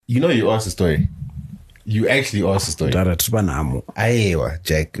You know you asked the story. You actually asked the story. Ayewa,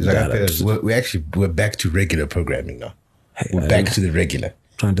 Jack. We're back to regular programming now. We're back to the regular.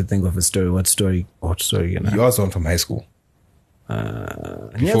 Trying to think of a story. What story? You asked one from high school. Yeah.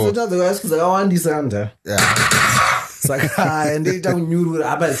 Saka ndita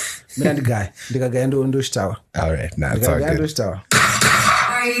kunyurura apa mina ndigai ndikagaenda ndoshtawa. All right, now it's all good.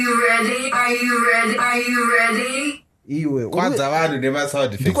 Are you ready? Iwe Kwanza vanhu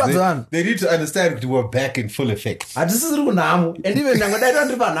nevasound effects. They need to understand we're back in full effect. Hatisiri kunhamu and even ndangodaita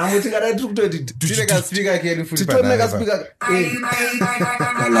ndiri panhamu tingadai tiri kutoti Tineka speaker kenu futi panhama.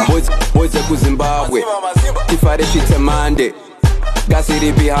 Boys ekuZimbabwe tifare chitemande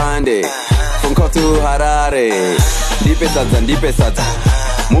gasiri behind it from Kotu Harare ndipe sadza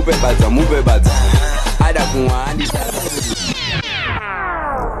mupe badza ada kumwandi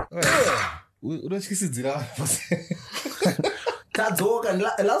unotyisidzira kadzoka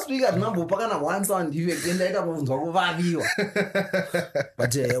last week atinambopakana one sound effect endaita kubvunzwa kuvaviwa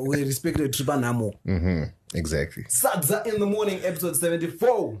but we respected tiri panhamo. Exactly. Sadza in the morning episode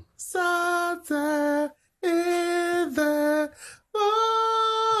 74. Sadza in the morning.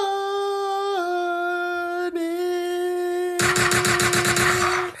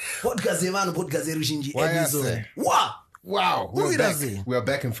 Podcast yevanhu, podcast yeruzhinji episode. Wow, we're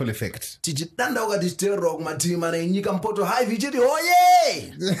back in full effect. Tichitandauka tichiteerera kumativi mana enyika mupoto hai vichiti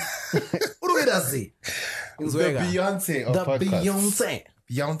hoye. Urikuita sei? The Beyonce of podcasts.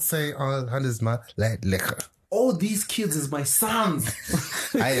 Beyonce on Handelsma lekker. All these kids is my sons.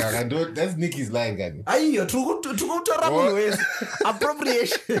 That's Nikki's line, guy. Aiyo, tukutora munhu wese.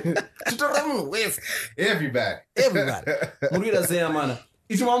 Appropriation. Tutora munhu wese. Everybody. Murikuita sei amana?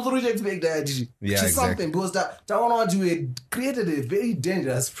 It's one expect that something because that one we created a very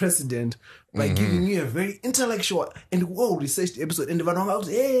dangerous precedent by giving you a very intellectual and well researched episode and the one goes,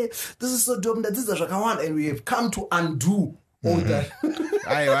 hey, this is so dumb that this is what I want, and we have come to undo all that.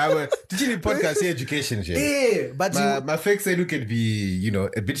 Teaching podcast education, yeah, but my fake side can be,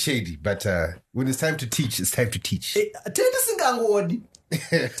 a bit shady, but when it's time to teach, it's time to teach.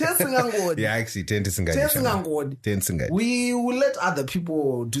 Yeah, actually, we will let other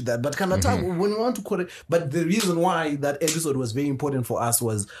people do that, but kind of time when we want to correct. But the reason why that episode was very important for us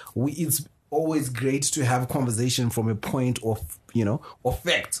was it's always great to have conversation from a point of of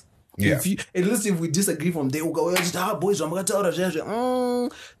fact. Yeah. At least if we disagree from there, we'll go, boys,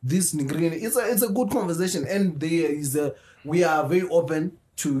 this it's a good conversation, and we are very open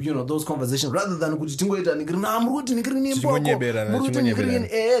to those conversations rather than there is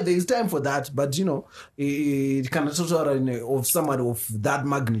time for that, but it cannot of somebody of that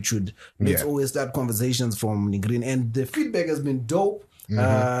magnitude. Let's always start conversations from Nigrin, and the feedback has been dope.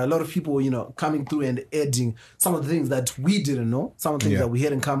 A lot of people coming through and adding some of the things that we didn't know, some of the things that we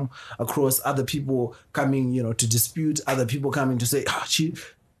hadn't come across, other people coming to dispute, other people coming to say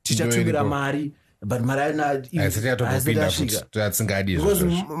chichatumira mari. But Marina because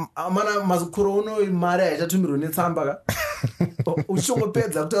mazukuru uno mari aichatumira netsamba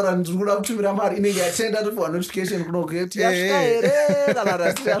uchongopedza kutaura ndikuda kutumira mari inenge yatenda for notification kunogeti yasvika here kana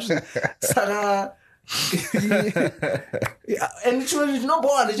rasiyasvika saka and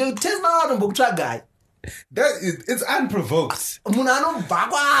chinobva ndechotesna vatombokutsvagai. It's unprovoked. Munhu anobva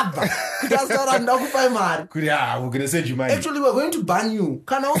kwabva kuti asitaura ndakupai mari we're gonna send you money. Actually, we're going to ban you.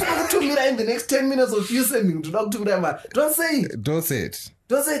 Kana usina kutumira in the next 10 minutes of you sending ndoda kutumira mari. Don't say it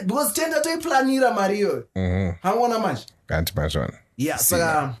because tenda toiplanira mari iyoyo. Hamuona manje? Can't imagine. Yeah,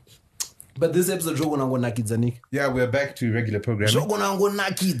 saka but this episode zvogonangonakidza Nick. Yeah, we're back to regular programming.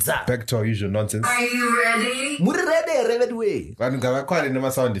 Zvogonangonakidza. Back to our usual nonsense. Are you ready? Muri ready way. Vanhu ngavakwari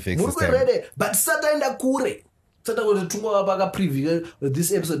nema-sound effects this time. Ready, but sataenda kure. Sata kuti tungova paka preview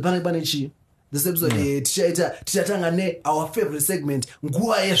this episode pane chi. This episode tichatanga our favorite segment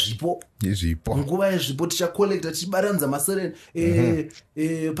nguva yezvipo. Nguva yezvipo tichacollecta tichibaranidza masereni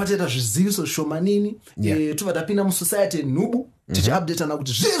pataita zviziviso shomanini tobva tapinda musociety nhubu tichiupdatana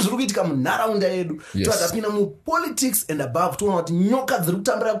kuti zvii zviri kuitika munharaunda yedu, tobva tapinda mupolitics and above toona kuti nyoka dziri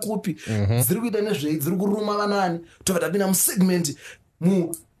kutambira kupi, dziri kuita nezvei, dziri kuruma vanani, tobva tapinda musegment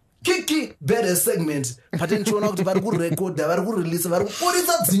Kiki better segment patentiona kuti vari kurekodha, vari kurelease, vari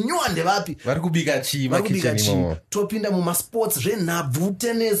kuburitsa dzinyuwa ndevapi, vari kubika chii, topinda mumasports zvenhabvu,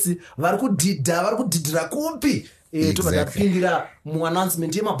 tenesi, vari kudhidhira kupi, tobva tapindira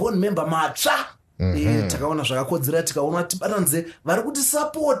muannouncement yemabond member matsva. Takaona zvakakodzera, tikaona tibatanidze vari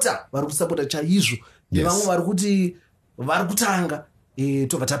kutisapota, vari kusapota chaizvo, nevamwe vari kuti vari kutanga,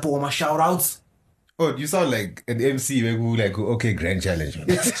 tobva tapiwa mashoutouts. Oh, you sound like an MC who okay, grand challenge.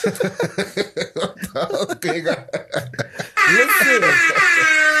 Okay, Listen.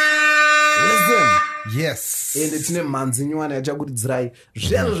 Yes. Ende tine manzi nywana yachakuridzirai.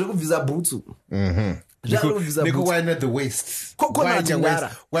 Zviyano zvekubvisa bhutsu. Niko wine at the waist.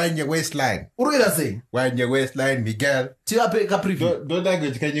 Wine your waistline. Uruira sei? Wine your waistline, Miguel. Tivape ka preview. Don't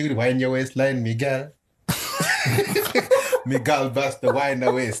language can you wine your waistline, Miguel? Miguel bust the wine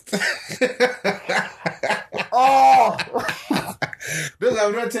the waist. Oh. Those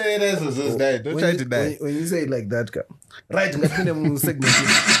I'm not telling you this night. Don't try to die. When you say it like that, right? Let's do the segment.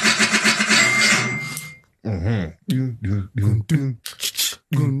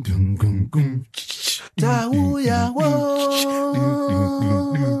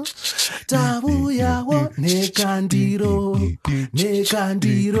 Tabuyawo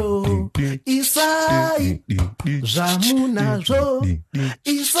nekandiro isai zvamunazvo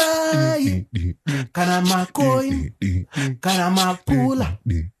isai kana macoin kana mapula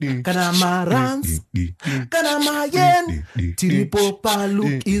kana marans kana mayen tiripo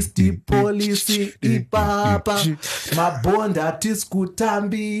paluk isti policy ipapa mabonda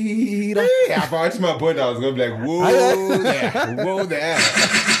tiskutambira. Yeah, about my boy, I was going to be like, whoa there.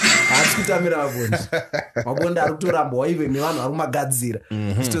 Asikutamira mabonda arikutoramba waive nevanhu vakumagadzira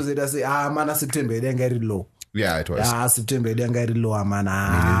chitozoita sei mana September idanga iri low. Yeah, it was. September idanga iri low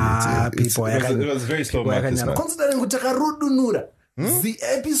mana people it was very slow month. Considering kuti takarudunura the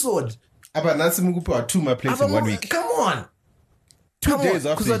episode but nasi mukupiwa 2 my place in 1 week. Come on 2 days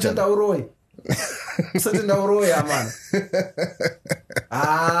after each other. Kusatenda uroi amana.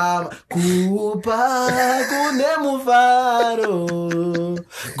 Kupa kune mufaro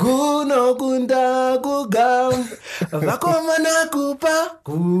kunokunda kugamba vakomana kupa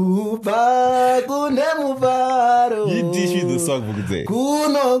kune mufaro. You teach me the song Mugumbeze.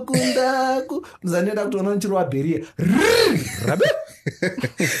 Kunokunda mzanenda kuti unonchirwa beria rabe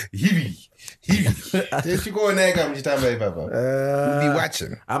hivi chikuoneka mchitamba ipapa. We'll be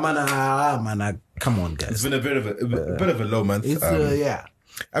watching. Amana, come on guys. It's been a bit of a low month. It's yeah.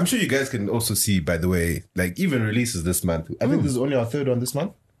 I'm sure you guys can also see, by the way, like even releases this month. I think this is only our 3rd one this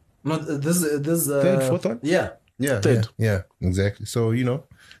month. No, this 3rd, 4th one. Yeah, 3rd. Yeah, exactly. So you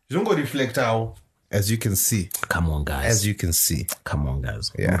don't go reflect how, as you can see. Come on, guys. As you can see. Come on,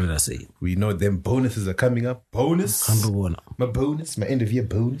 guys. Yeah. What did I say? We know them bonuses are coming up. Bonus. My bonus. My end of year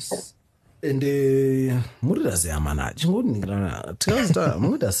bonus. And murida sei amana chingoningira tikazita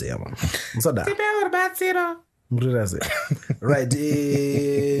murida sei amana musada murida sei right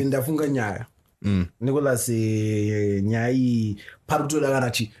ndafunga nyaya Nicholas nyaya parutoda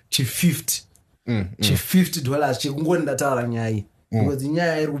kana chi $50 chikungoenda ndataura nyaya because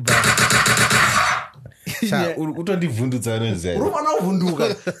nyaya iri kubva utondivhundutsa nozai urumana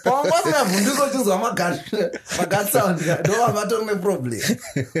kuvhunduka pamwasina vhunduka uchinzwa magat sound ndo vatorine problem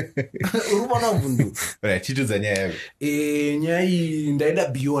urumana kuvhunduka right chitudza nyaya yako nyaya ndaenda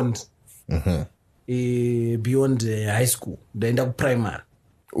beyond high school ndaenda kuprimary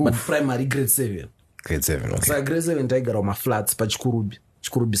but primary grade 7 okay. Saka grade 7 ndaigara maflats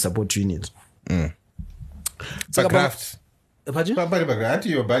pachikurubi support unit saka craft pachi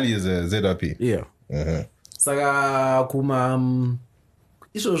anti your bali is a ZRP yeah saka kuma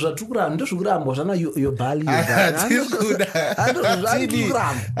izvo zvatukura ndozvokuramba zvana yobhali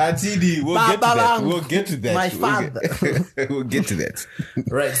we'll get to that my father we'll get to that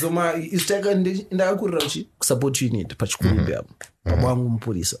right so istaka ndakakurira kusupport unit pachikurubi apo pabwangu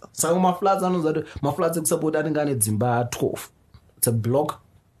mupurisa saka maflats anonzati maflats ekusupport anenge ane dzimba 12 it's a block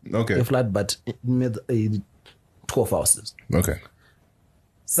a flat but 12 houses okay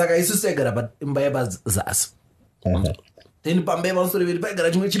saka isu taigara paimba yepazasi then pamba yepamusoro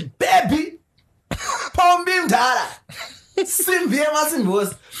paigara chimwe chibebi pombi mdhara simbi yemasimbi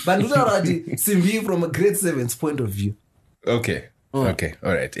wose but ndinotaura kuti simbi from a grade 7's point of view okay all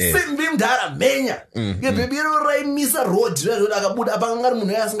right simbi mdhara mhenya ngebhebi raimisa road zvaizvoti akabuda apa angari munhu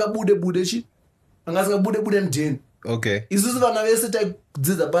aye asingabude angasingabude mudheni okay isusu vana vese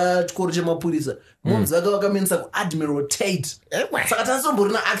taidzidza pachikoro chemapurisa munzi vake vakamenisa kuadmiral Tate saka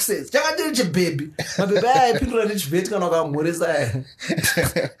tasomborina access chakatiri chibhebi mabhebi aya aipindura nechibheti kana ukamhoresa aya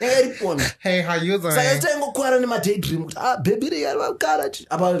yanga iripona saka taingokwara nemadaydream kuti bhebi rei ari vakara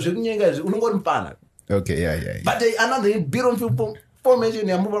apa zvekunyenga izvi unongori mupana okay yeah but another beautiful formation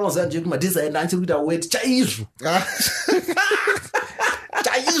yamuvanoziva nje kuti madesign anchiri kuita Weti chaizvo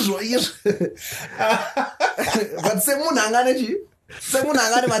but semunhu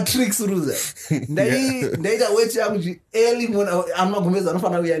angane matricks ruza ndaita Weti yangu eli Mumagumbeze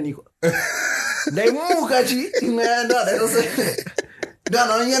anofanira kuyanikwa ndaimuka imwe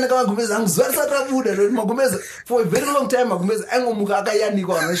ndanonyandika Mumagumbeze angu zuva risati rabuda Mumagumbeze for a very long time Mumagumbeze aingomuka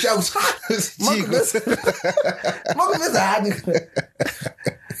akayanikwa anoshakuti Mumagumbeze hayanikwa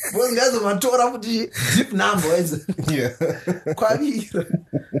ngazomatora kuti deep number is kwavira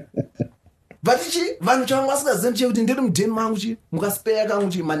but vanhu chavo vasingazivi chekuti ndiri mudheni mangu mukaspare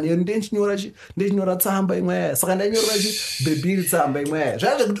kangu manheru ndechinyora tsamba imwe yaya saka ndanyorera bebiri tsamba imwe yaya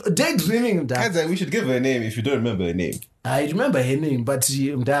zvaive kuti daydreaming Kanza, we should give her a name if you don't remember her name. I remember her name, but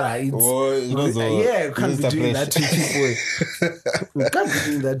Ndara, you can't be doing that to people. You can't be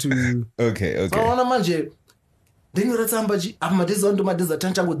doing that to you. Okay. So ona manje ndinyora tsamba amadezi ando madezi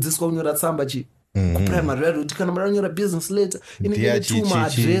atachangodziswa kunyora tsamba kuprimary radio kuti kana manyora business letter inenge tuma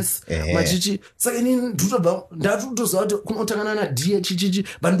address machichi saka inini ndotobva ndatozowa kuti kunotangana na DH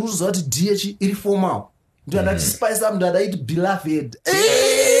bandozowa kuti DH iri formal ndio ndati spice up ndadaiti beloved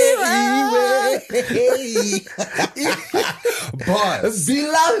Boss.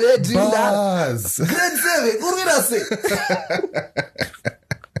 Beloved. Boss. Grade 7. Urira se.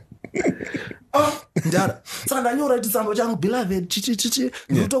 Ndara. Saka ndanyora chitsamba changu beloved chichi.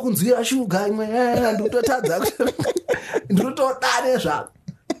 Ndinotokunzwira shuga imwe. Ndinototadza. Ndinotodane zvako.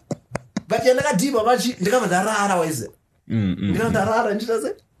 But ndakadhiba machi ndikabva ndarara waize. Ndikabva ndarara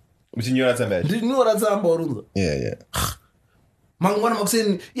nditase. Uchinyora tsamba. Ndinyora tsamba urunza. Yeah. Mangwana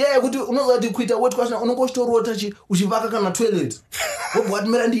makuseni kuti unoza kuti kuita wet question unongochitorota uchivaka kana toilet wobva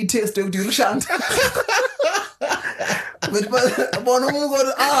mera ndiiteste kuti irishanda but bona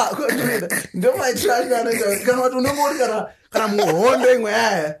mungoti ndio maitrashana kana kuti unongoti kana muhondo imwe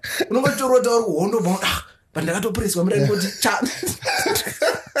yaya unongochitorota uri kuhondo but ndakatopreswa mera ngoti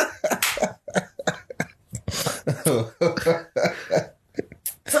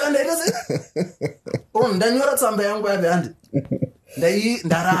saka ndaita se ndanyora tsamba yangu yavandi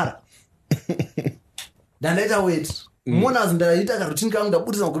ndarara ndandaita weti monazi ndaita karutini kangu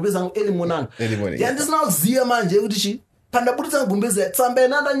ndabudisa magumbezi angu eli monanga yandisina kuziva manje kuti pandabudisa magumbezi tsamba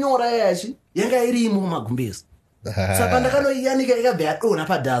yanandanyora yayachi yanga irimo magumbezi saka ndakanoiyanika ikabva yadonha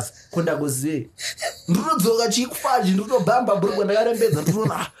padhasi kondagozivei ndinodzoka chikufaji ndinotobhamba burukwa ndakarembedza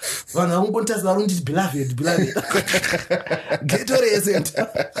ndinoona vanhu vakungontasi vari kunditi beloved geto rese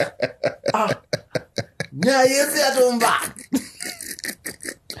nyaya yese yatomba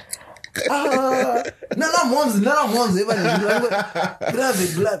nana momzi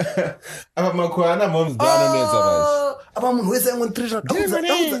beloved apa makuana momzi doanonetsa basi apa munhu wese angonitreasure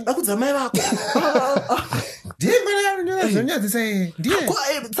akudza mai vako ndiye mwana yanonyora zvonyadzisa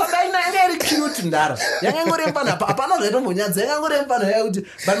tsamba yanga iri cute Ndara yanga ingorembana hapana zvaitombonyadza yanga ingorembana yaya kuti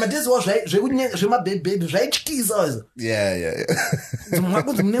but madeziwa zvemabhebhebhi zvaityisa weza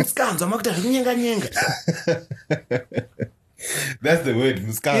makunzi mune musikanzwa makuita zvekunyenganyenga. That's the word,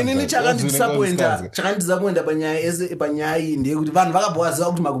 muskanza. Inini chakandidisappointa panyaya iyi ndeyekuti vanhu vakabvaziva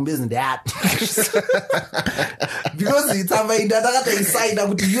kuti Mumagumbeze ndeati. Because itsamba iyi ndakataisaina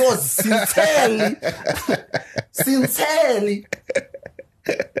kuti yours sincerely.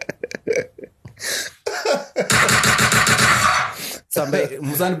 Tsamba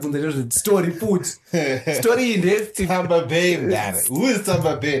musandibvunze nezve story put. Story iyi Tsamba babe. Who is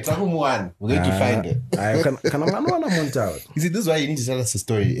Tsamba babe? Takumuwana. We're going to find it. Kana mwana montawa. You see, this is why you need to tell us a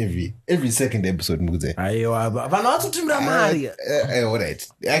story every second episode. Aiwa, vanhu vatotimbira mari. All right.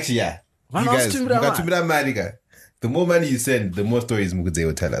 Actually, yeah. You guys, mukatimbira mari. The more money you send, the more stories Mugudze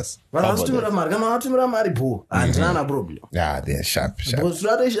will tell us. Vanhu vatotimbira mari. Kana vatotimbira mari bo. Handina problem. Yeah, they're sharp. Bo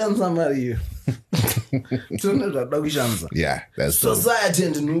zvatoishandisa mari iyo. Yeah, that's society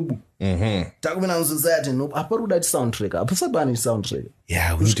and noob. Takumina society and noob. Apa ruda soundtrack. Apa sabani soundtrack.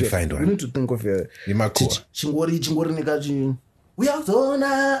 Yeah, we need to find one. We need to think of a chingori nikachi. We are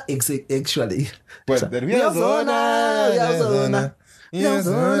zona actually. But then we are zona.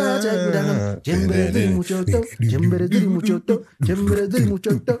 Jembere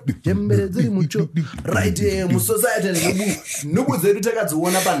ziri muchoto. Right, mu society and noob zedu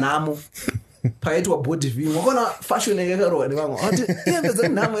takadziona panhamo. Paitwa body view wakona fashion yakarowa nevamwe ati iyembedze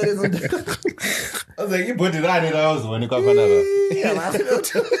nhamo ere zonda like ibody rani rawazoone kwafana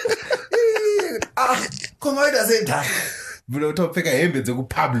koma ita seta bro utopfeka hembe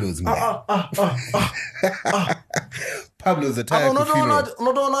dzekupablos Pablo's a type of hero.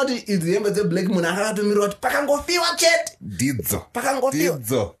 Unotoona kuti idzi hembe dzeblack munhu akatomirwa kuti pakangofiwa chete ndidzo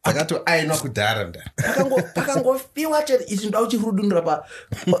akatoainwa kudhara pakangofiwa chete ichi ndoda uchirudunira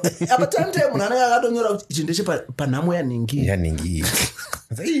apa timetable munhu anenge akatonyora kuti ichi ndeche panhamo yanhingi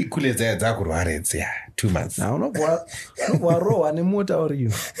kule dzaya dzakurwaredza 2 months unobva rohwa nemota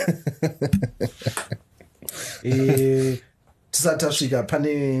uriyo tisati tasvika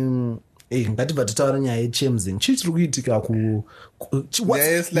pane ngatibva titaura nyaya yechemzing chii chiri kuitika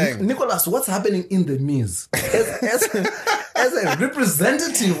Nicholas, what's happening in the maze as a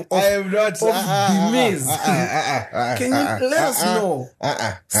representative of, I am not the Miz. Can you let us know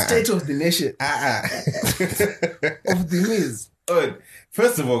state of the nation of the Miz?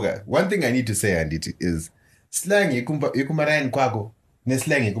 First of all, guys, one thing I need to say, Anditi, is slang yekumarayan kwako ne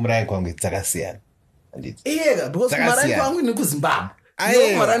slang yekumarayan kwangu dzakasiyana. Yeah, because kumarayan kwangu ni kuZimbabwe.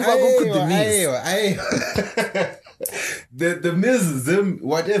 The Miz, them,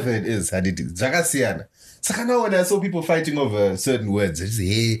 whatever it is, Anditi, dzakasiyana. So now when I saw people fighting over certain words, I just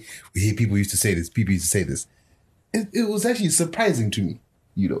say, hey, people used to say this, people used to say this. It was actually surprising to me,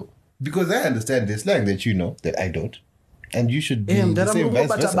 you know, because I understand the slang that you know that I don't. And you should be the same vice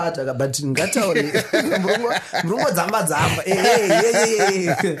versa.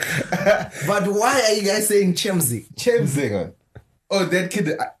 But why are you guys saying chemsing? Chemsing. Oh, that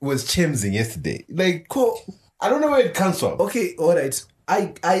kid was chemsing yesterday. Like, I don't know where it comes from. Okay, all right.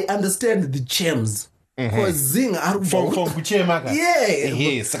 I understand the chems. Because zing from kuchemaka.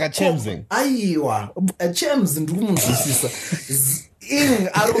 Yeah. Saka chemsing. Aiwa. Chems ndumuzwisisa. Ing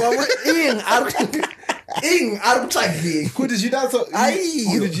arutagi. Could you not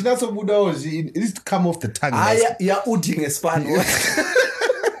so muda it needs to come off the tongue. Ya uding espan.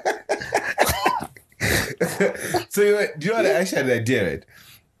 So do you know what I actually had an idea, right?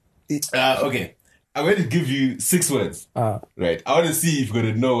 Okay. I'm going to give you 6 words. Right. I want to see if you're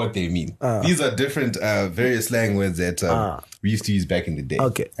going to know what they mean. These are different various slang words that we used to use back in the day.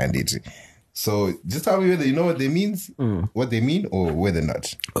 Okay. And so just tell me whether you know what they means, what they mean, or whether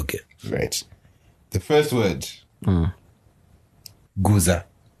not. Okay. Right. The first word. Guza.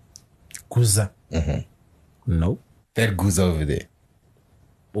 Guza. No. That guza over there.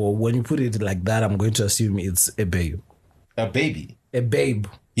 Or when you put it like that, I'm going to assume it's a babe. A baby? A babe.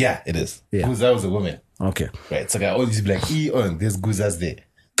 Yeah, it is. Yeah. Guza was a woman. Okay. Right. So I always be like, there's guzas there.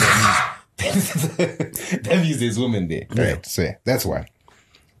 That means there's women there. Yeah. Right. So yeah, that's one.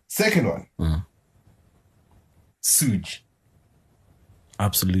 Second one. Suge.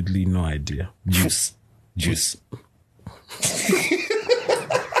 Absolutely no idea. Juice.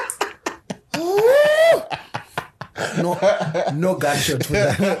 No gunshot for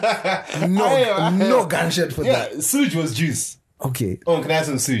that. No gunshot for that. Suge was juice. Okay. Oh, can I have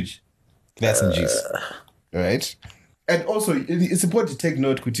some suge? Can I have some juice? Right? And also, it's important to take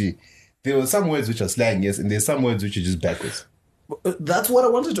note, Kuti. There were some words which are slang, yes, and there's some words which are just backwards. That's what I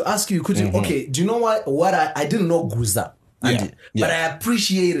wanted to ask you, Kuti. Okay, do you know what I didn't know guza. But I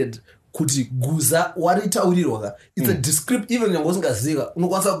appreciated kuti guza waritaurirwa. It's a descriptive, even when wasn't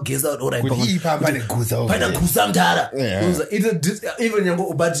unokwanisa kugeza kuti alright. Kuti ipamba neguza over there. Guza mdara. It's even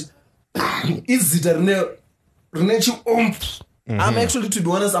yango but izita rine chiompu. I'm actually, to be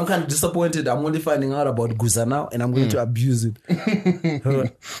honest, I'm kind of disappointed. I'm only finding out about guza now, and I'm going to abuse it.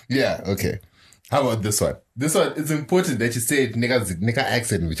 Yeah, okay. How about this one? This one, it's important that you say it nika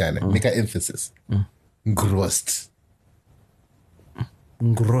accent in China, nika emphasis. Grossed.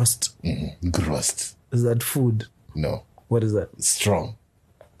 Grossed. Grossed. Is that food? No. What is that? Strong.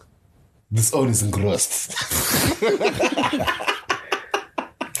 This one is engrossed.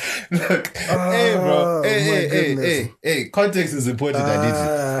 Look, hey, bro. Hey. Context is important,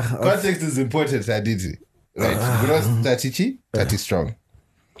 Aditi. Context is important, Aditi. Right. Gross, tatichi, tati strong.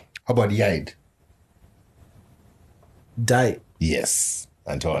 How about yide? Die. Yes.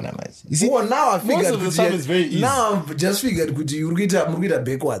 Antoine, you see, now I figured most of the time it's very easy. Now I've just figured you read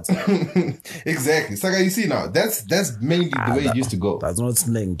backwards. Exactly. So you see now, that's mainly the way it used to go. That's not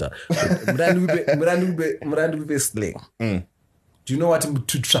slang. Mrandu slang. Do you know what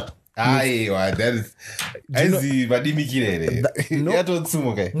mututra? That is. I see Vadimikire.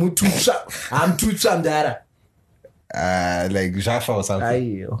 Mututra. I'm tutra mdara. Like Jaffa or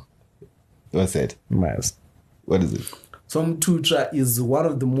something. What's that? Miles. What is it? So Mututra is one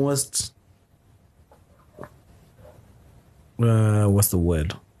of the most what's the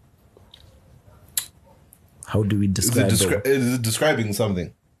word? How do we describe it? Is it describing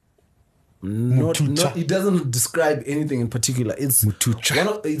something? Not, it doesn't describe anything in particular. It's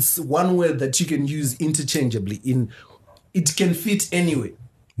it's one word that you can use interchangeably. It can fit anywhere.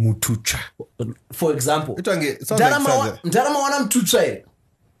 Mututra. For example, Ndarama wana mtutra.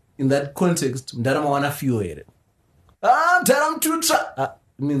 In that context, Ndarama wana fiyo. Mdara mtutra.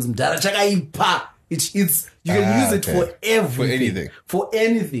 It means mdara chakaipa. It's you can use it for everything. For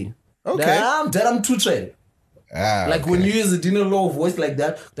anything. Okay. Mdara mtutra. Like when you use it in a low voice like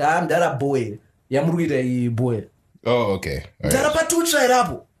that, mdara boy. Yamruida boy. Oh, okay. Mdara patutra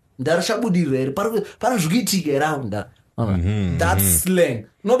erapo. Mdara shabudire. Para zhugitika around. That's slang.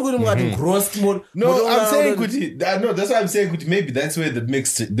 Not going to gross mode. No, I'm saying Kuti. No, that's why I'm saying Kuti. Maybe that's where the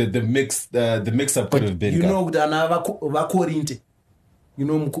mix up could have been. You know, Vakorinte. You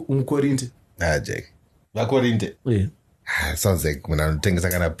know, Mkorinte. Jack. Vakorinte. Yeah. Sounds like when I'm thinking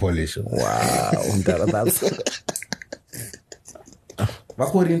some kind of Polish. Wow, that's.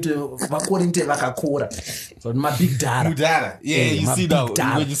 Vakorinte vakakora. So my big data. Mudara. Yeah, you see now.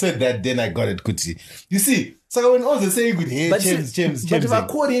 When you said that, then I got it, Kuti. You see, so when all the saying good, hey, James. But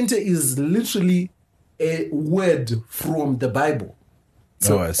Vakorinte is literally a word from the Bible.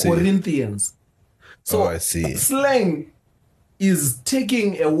 So I see. Corinthians. So I see. Slang is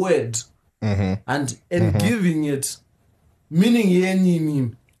taking a word and giving it meaning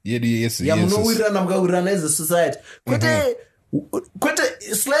yenini. Yes. As a society.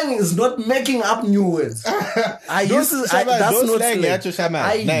 Slang is not making up new words. That's not slang.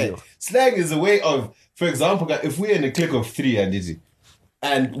 Slang is a way of, for example, if we're in a clique of 3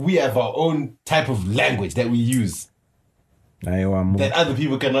 and we have our own type of language that we use that other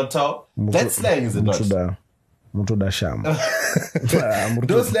people cannot tell, that slang is a lot. Don't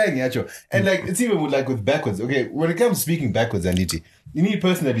slang, actually. And like it's even with backwards. Okay, when it comes to speaking backwards, Anditi, you need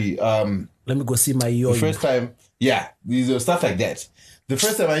personally. Let me go see my The first time, these are stuff like that. The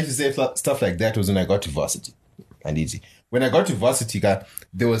first time I used to say stuff like that was when I got to varsity, Anditi. When I got to varsity,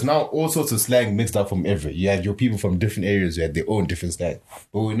 there was now all sorts of slang mixed up from everywhere. You had your people from different areas who had their own different slang.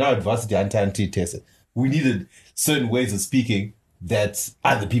 But we're now at varsity tested. We needed certain ways of speaking that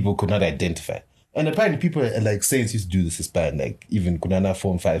other people could not identify. And apparently people like Saints used to do this in Spain, like even Kunana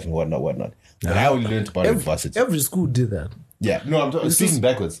Form 5 and whatnot. But I only learned about it in varsity. Every school did that. Yeah, no, I'm speaking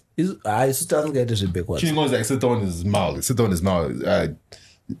backwards. I used to get it backwards. She goes like sit on his mouth, etc.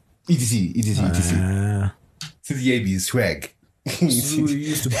 City AB is swag. So we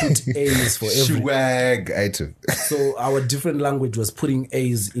used to put A's for every swag item. So our different language was putting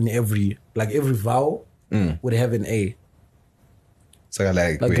A's in every vowel would have an A. So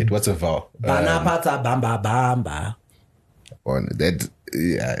like wait, what's a vowel? Banapata bamba bamba.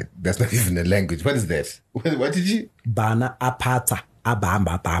 That's not even a language. What is that? What did you? Bana apata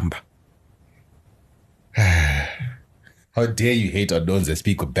abamba bamba. How dare you hate Odons and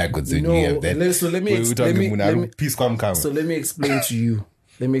speak backwards when you have that? So let me explain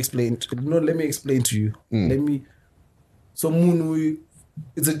to you. So Munu,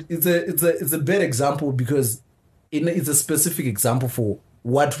 it's a bad example because it's a specific example for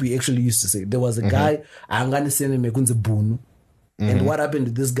what we actually used to say. There was a guy, Bunu. And what happened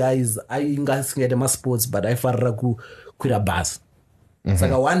to this guy is I get my sports, but I farraku kuira bus. It's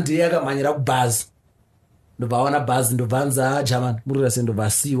like one day I got my bus. Ndovaona bus ndovanza German murira sendo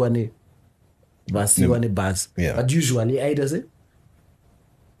vasiwa ne bus. But usually I does it.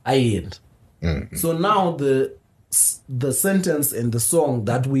 I end. So now the sentence and the song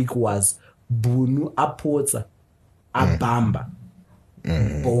that week was Bunu apotsa abamba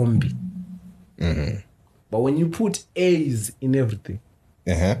bombi. But when you put A's in everything,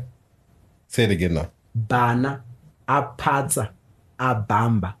 say it again now. Bana apatsa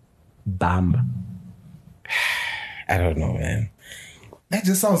abamba bamba. I don't know, man. That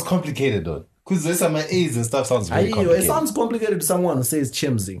just sounds complicated, though. Because there's some A's and stuff sounds very complicated. It sounds complicated to someone who says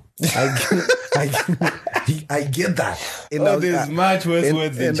chimsing. I get that. There's much worse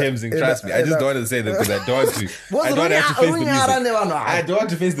words than chimsing. Trust me. I just don't want to say them because I don't want to. I don't have to face the music. I don't want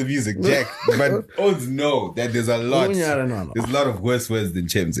to face the music, Jack. But always know that there's a lot. There's a lot of worse words than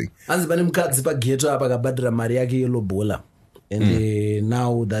chimsing. And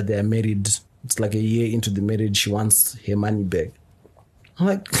now that they're married, it's like a year into the marriage, she wants her money back. I'm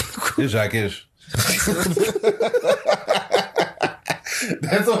like, that's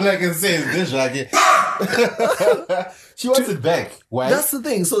all I can say is this jacket. She wants it back. Why? That's the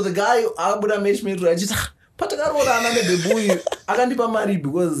thing. So the guy Abuda made me right. Patakarora na the boy akandipa mari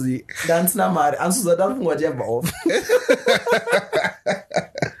because dance na mari ansuza tafungwa jeva off.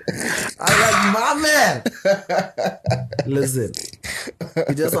 I'm like, my man. Listen,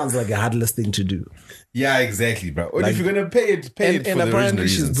 it just sounds like a heartless thing to do. Yeah, exactly, bro. Or if you're gonna pay it for and the apparently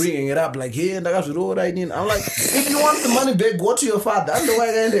she's bringing it up like, hey, I'm like, if you want the money back, go to your father. Go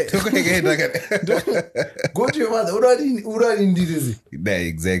to your father. That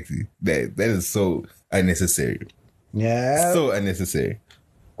exactly. That is so unnecessary. Yeah, so unnecessary.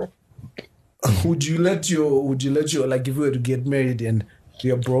 Would you let your like if you were to get married and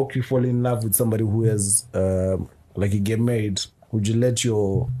you're broke, you fall in love with somebody who has like you get married, would you let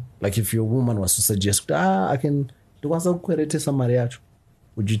your, like if your woman was to suggest, I can do some mariage,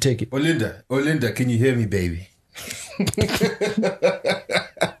 would you take it? Olinda, can you hear me, baby?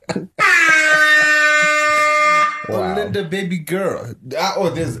 Wow. a baby girl.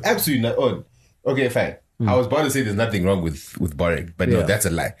 There's absolutely not. Okay, fine. I was about to say there's nothing wrong with borrowing, but no, that's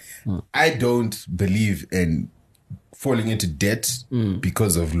a lie. I don't believe in falling into debt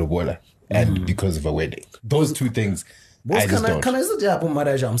because of lobola and because of a wedding. Those two things, I just don't. Can I say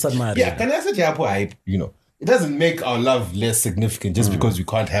marriage? I'm sad marriage. Yeah, can I say hype? It doesn't make our love less significant just because we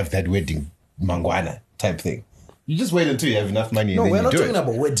can't have that wedding mangwana type thing. You just wait until you have enough money and then you do it. No, we're not talking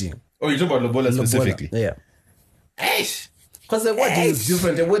about wedding. Oh, you're talking about lobola specifically? Yeah. Because a wedding is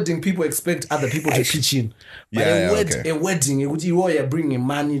different. A wedding, people expect other people to pitch in. But a wedding, you're bringing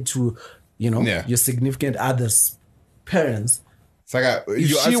money to, your significant other's parents. Saka,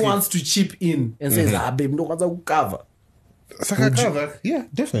 if she wants to chip in and says, babe, no one's a cover. Saka cover? Yeah,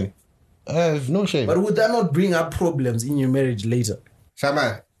 definitely. I have no shame. But would that not bring up problems in your marriage later?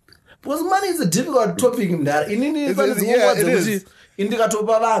 Shama. Because money is a difficult topic in that. It is. It's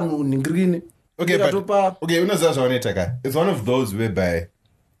one of those whereby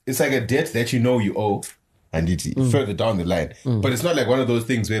it's like a debt that you owe and it's further down the line. But it's not like one of those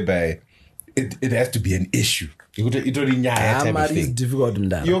things whereby it has to be an issue. Money is difficult in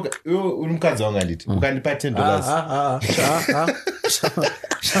that. You can pay $10.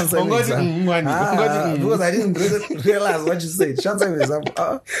 Because I didn't realize what you said.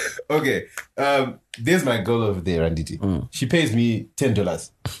 Okay. There's my girl over there, Anditi. She pays me $10.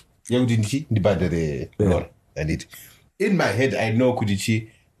 In my head, I know Kudichi,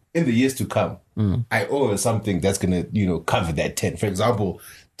 in the years to come, I owe her something that's gonna, cover that 10. For example,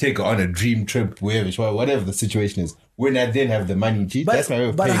 take her on a dream trip, whatever the situation is. When I then have the money, that's my way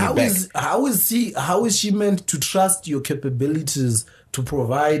of paying it back. How is she meant to trust your capabilities to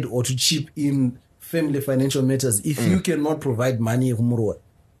provide or to chip in family financial matters if you cannot provide money?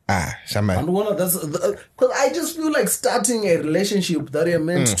 Shaman. Because I just feel like starting a relationship that you're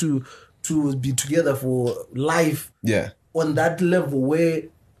meant to be together for life. Yeah. On that level where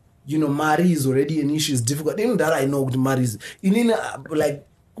marry is already an issue, is difficult. Even that I know marry is.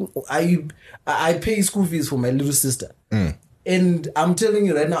 I pay school fees for my little sister. And I'm telling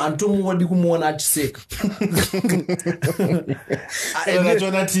you right now, I feel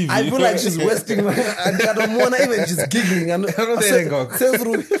like she's wasting my even she's giggling.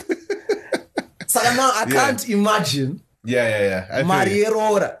 So now I can't imagine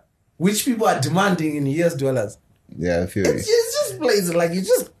Mariera, which people are demanding in US dollars. Yeah, I feel it just plays like you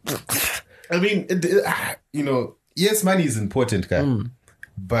just. I mean, yes, money is important, guy.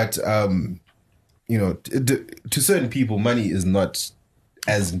 But to certain people, money is not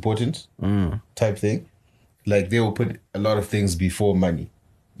as important type thing. Like they will put a lot of things before money.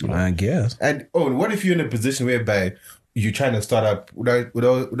 I guess. And what if you're in a position whereby you're trying to start up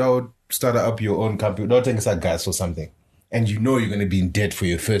without start up your own company, without taking some gas or something, and you're going to be in debt for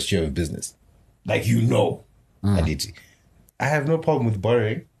your first year of business, Aditi. I have no problem with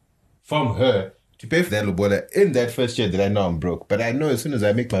borrowing from her to pay for that lobola in that first year that I know I'm broke. But I know as soon as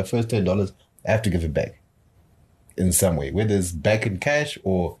I make my first $10, I have to give it back in some way, whether it's back in cash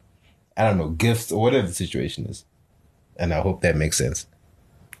or, I don't know, gifts or whatever the situation is. And I hope that makes sense.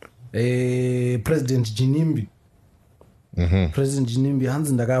 President Jinimbi. President Jinimbi,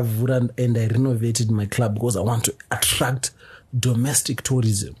 Hans Ndanga, and I renovated my club because I want to attract domestic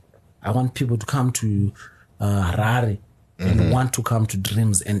tourism. I want people to come to Harare and want to come to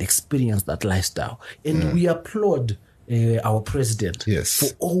Dreams and experience that lifestyle. And we applaud our president for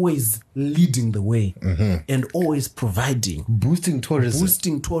always leading the way and always providing. Boosting tourism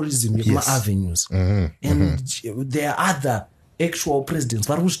avenues. And there are other actual presidents.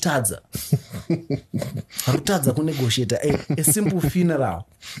 Varutadza ku negotiate a simple funeral.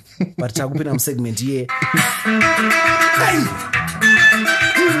 But Chakupinam segment here.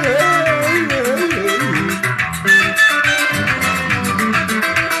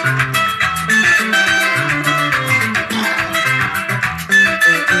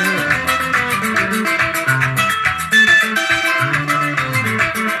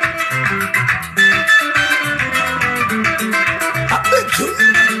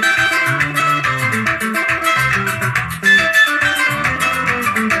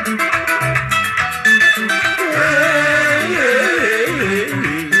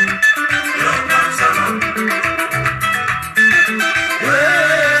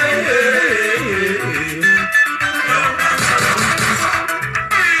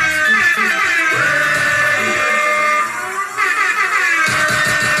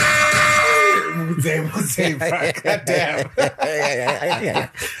 Goddamn.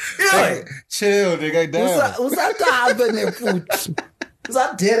 Chill, nigga. Damn.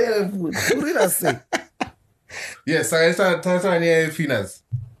 Yes, I started finas.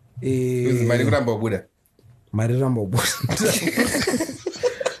 My number Buddha. You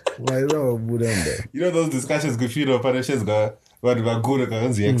know those discussions go feel up and she's go what go to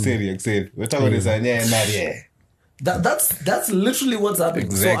exeri. We're talking about that's literally what's happening.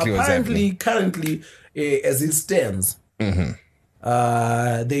 Exactly so what's apparently currently as it stands, there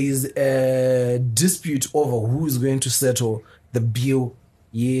is a dispute over who is going to settle the bill,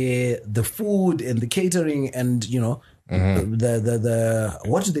 the food and the catering and the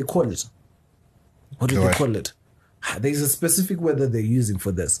what do they call it? There's a specific word that they're using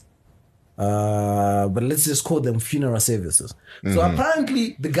for this. But let's just call them funeral services. So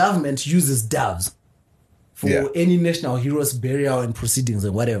apparently the government uses doves for any national heroes burial and proceedings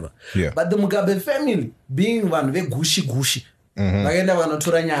and whatever. Yeah. But the Mugabe family, being one very gushi, vakaenda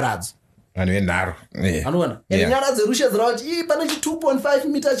vanotora nyaradzo. Anoona. And nyaradzi rushe dzirati pane 2.5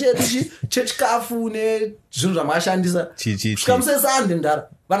 meter chechikafu nezvinhu zvamashandisa. Kusvika musesande ndara.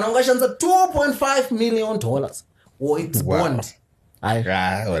 Vanhu vangashandisa $2.5 million. Or it's bond.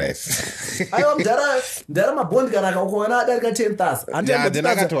 Aiwa ndara mabondi kana akakuona adarika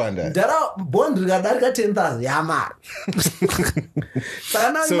 10,000. Ndara bondi rikadarika 10,000 yamari.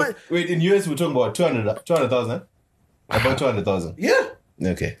 So wait, in US we're talking about 200,000? About 200,000? Yeah.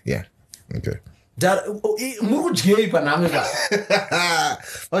 Okay, yeah. Okay. Muri kudyei panhame pa.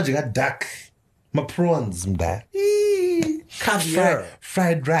 Vajika duck. My prawns mda. Caviar.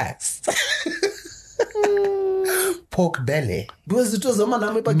 Fried rice. Pork belly. Because it was a man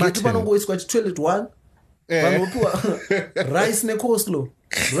I'm pageti panongoiswa toilet one. Vanopiwa rice necoleslaw.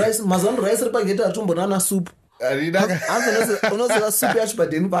 Rice mazano rice repageti atombonana soup. Unoziva soup yacho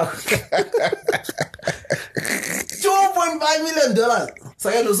padeni pako. $2.5 million.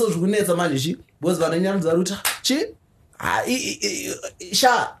 Saka ndoso zvikunetsa manje chi. Because vanonyarudza ruta. Chi?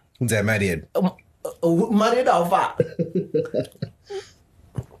 Sha. Unza married. Married how far?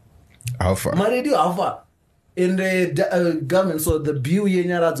 How far? Married how far? In the government, so the bill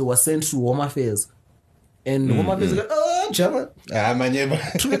yenyaradzo was sent to Home Affairs. And Home Affairs go, oh, German. Manyeba.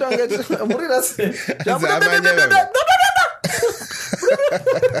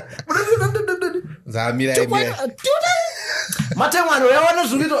 Matemano yaona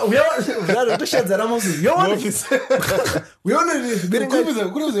zviro yaona toshadzana muzi yaona yaona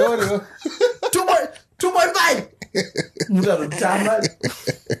 2.5 mutaro tamba.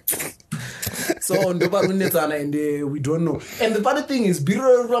 So ndoba runetsana and we don't know. And the funny thing is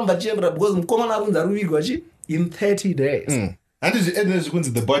biro ramba chembra because mkomana arunza ruvigwa chi in 30 days. And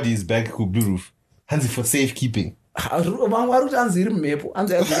the body is back ku blue roof. Hands for safekeeping. Mangwaruti anzi iri mmepo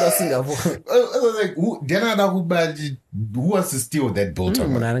anzi yazira Singapore. Who wants to steal that boat?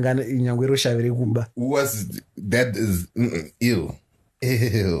 Munangana inyangwero shavire kumba. Who was that is ew.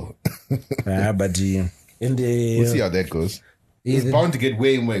 But in the we'll see how that goes. It's bound to get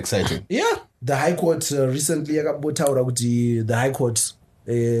way more exciting. Yeah. The High Court recently yakabotaura kuti the High Court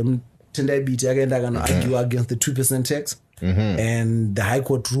tendai biti yakaenda kana argue against the 2% tax. And the High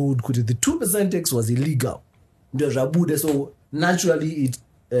Court ruled kuti the 2% tax was illegal. So naturally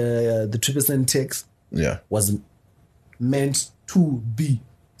the 2% tax was meant to be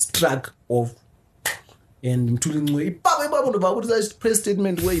struck off. And mtuli ipapa ndo bakuti press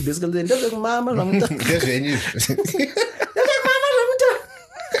statement where basically ndeze kumama zvamuta.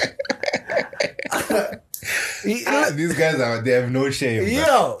 These guys they have no shame.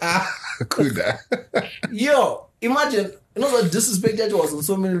 Yo. Kuda. Yo, imagine, you know what disrespect that was on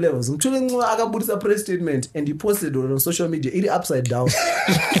so many levels. I'm telling you, I got a press statement and he posted it on social media. It upside down.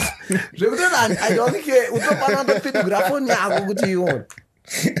 I don't care.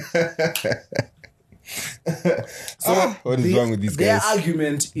 So what is wrong with these guys? Their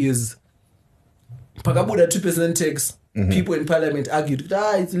argument is Pakabuda 2% tax. People in parliament argued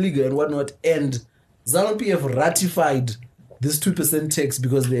it's illegal and whatnot, and ZANU-PF ratified this 2% tax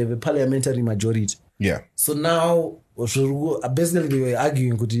because they have a parliamentary majority. Yeah. So now basically they were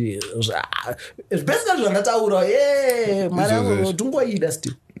arguing kuti basically vanataura tungoida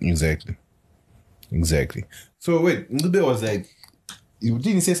still. Exactly. So wait, Ndube was like, you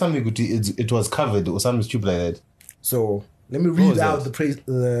didn't say something it was covered or something stupid like that. So let me read out the press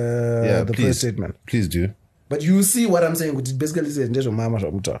statement. Please do. But you see what I'm saying. It basically says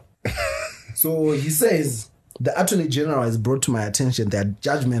so he says, the Attorney General has brought to my attention their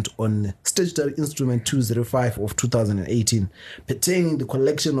judgment on Statutory Instrument 205 of 2018 pertaining the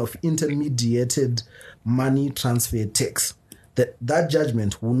collection of intermediated money transfer tax. That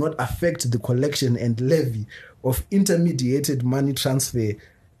judgment will not affect the collection and levy of intermediated money transfer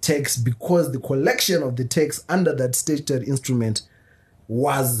tax because the collection of the tax under that statutory instrument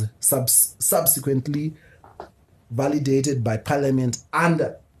was subsequently validated by Parliament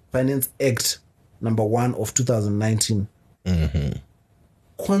under Finance Act number 1 of 2019.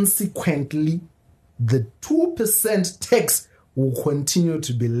 Consequently, the 2% tax will continue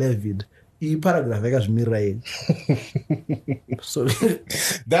to be levied. Paragraph so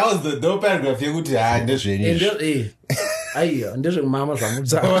that was the no paragraph you could add this really. Mama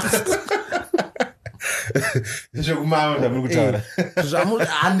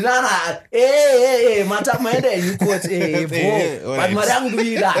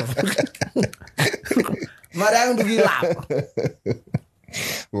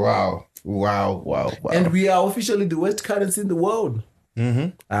Wow. And we are officially the worst currency in the world.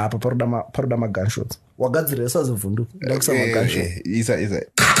 Paruda gunshots. Wagadzire sazovundu.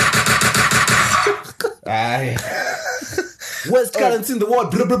 Worst currency in the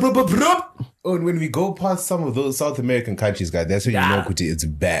world. Oh, and when we go past some of those South American countries, guys, that's when you know it's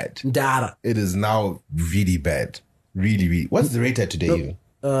bad. Ndara. It is now really bad. Really. What's the rate at today? Even?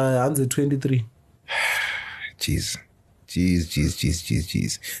 I'm the 23. Jeez.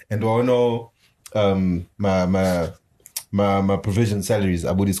 And I know my provision salaries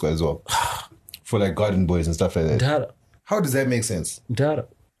are Buddhist as well. For like garden boys and stuff like that. Ndara. How does that make sense? Ndara.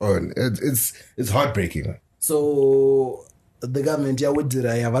 Oh, it's heartbreaking. So the government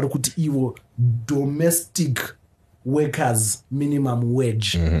vari kuti ivo domestic workers minimum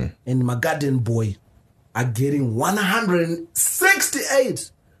wage and my garden boy are getting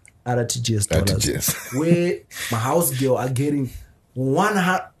 168 RTGS dollars. Where my house girl are getting my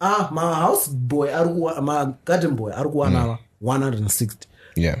house boy my garden boy are 160.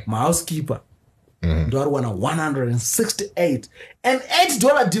 Yeah. My housekeeper do are 168 and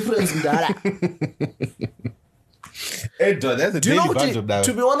 $8 difference in that. $8, that's a daily bunch of that.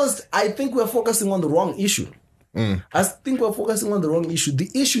 To be honest, I think we're focusing on the wrong issue. I think we're focusing on the wrong issue. The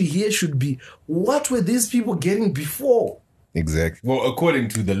issue here should be, what were these people getting before? Exactly. Well, according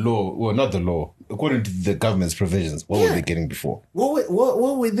to the law, well, not the law, according to the government's provisions, what were they getting before?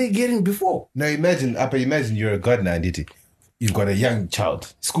 What were they getting before? Now imagine you're a gardener, Nditi. You've got a young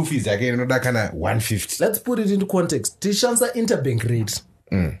child. School fees are getting that kind of 150. Let's put it into context. Tishansa interbank rate,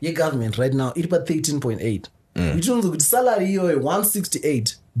 your government right now, it's about 13.8. Which means the salary of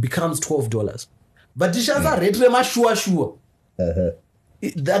 168 becomes $12. But Tishansa rate rema sure.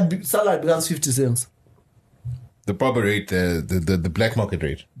 That salary becomes 50 cents. The proper rate, the black market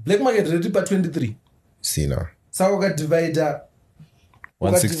rate. Black market rate is about 23. See now. So we got divider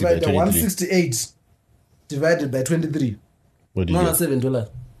 160 by 23. 168 divided by 23. What do you get? $7.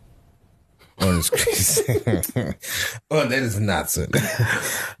 Oh, it's crazy. Oh, that is nuts.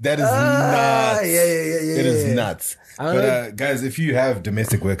 That is nuts. Yeah. It is nuts. But guys, if you have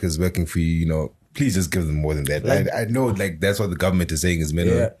domestic workers working for you, please just give them more than that. I know, that's what the government is saying is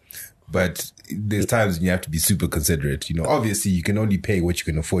minimum. Yeah. But there's times when you have to be super considerate. Obviously you can only pay what you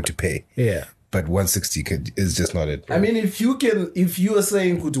can afford to pay. Yeah. But 160 is just not it. Bro. I mean, if you are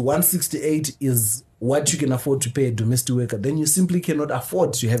saying 168 is what you can afford to pay a domestic worker, then you simply cannot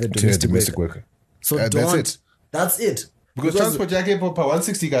afford to have a domestic worker. So that's it. That's it. Because transport jacket per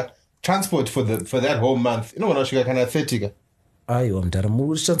 160 transport for that whole month. When I should kind of 30. Ayo, mdara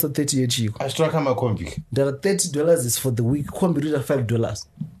muri chance 30 echiyo. I struck my combi. Mdara $30 is for the week. Combi reader $5.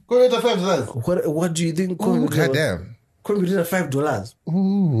 $5. What do you think? Ooh, goddamn. Combi reader $5.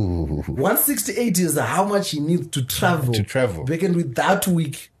 Ooh. 168 is how much you need to travel. Beginning with that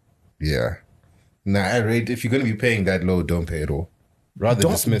week. Yeah. Nah, if you're going to be paying that low, don't pay at all. Rather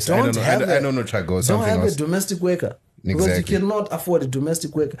dismiss. I don't know. Try go something else. Don't have a domestic worker. Because you cannot afford a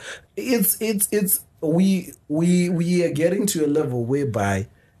domestic worker. We are getting to a level whereby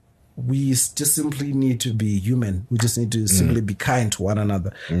we just simply need to be human. We just need to simply be kind to one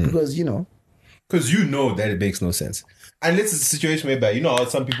another. Because, Because that it makes no sense. Unless it's a situation whereby, how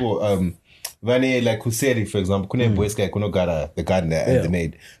some people, like Kuseri, for example, Kune boys guy, Kuno Gara, the gardener and the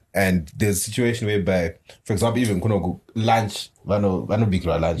maid. And there's a situation whereby, for example, even Kuno lunch, Vano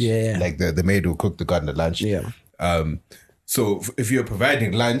Bikra lunch. Yeah. Like the maid will cook the gardener lunch. Yeah. So if you're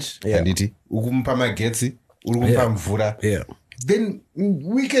providing lunch, then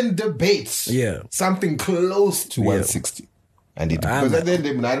we can debate something close to 160. Because at the end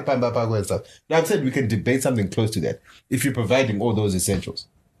of the day, I've said we can debate something close to that if you're providing all those essentials.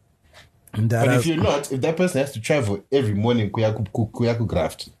 But if you're not, if that person has to travel every morning, kuyaku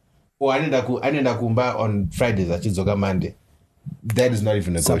graft, or anenda kumba on Fridays, that is Monday, that is not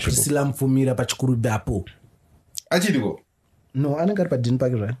even negotiable. Achidigo. No, I don't got padin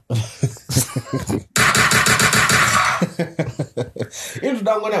pagira.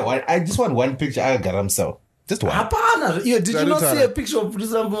 I just want one picture. I got himself. Just one. Hapana. Did you not see a picture of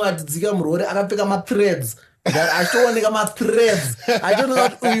Rizam Murore? I got my threads. that I don't want my threads. I don't know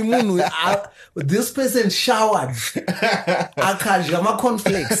that this person showered. I my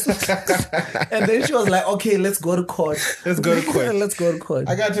cornflakes. And then she was like, okay, let's go to court. Let's go to court. Let's go to court.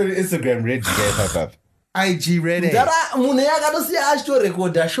 I got to Instagram ready to get up. IG ready. Munhu yakatosiya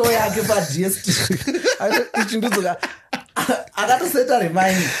achitorekodha show yake paDSTV. Akatoseta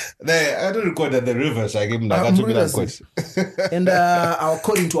remind. I don't record at the river, so I give him And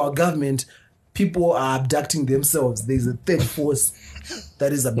according to our government, people are abducting themselves. There's a third force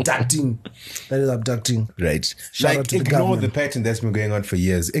that is abducting. Right. Shout out Like, to the ignore government. the pattern that's been going on for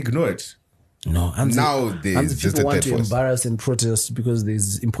years. Ignore it. No, Now there's just people a want third to force. embarrass and protest because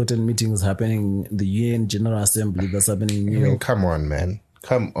there's important meetings happening in the UN General Assembly that's happening in New I mean, York. come on, man.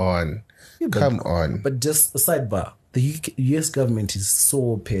 Come on. But just a sidebar, the US government is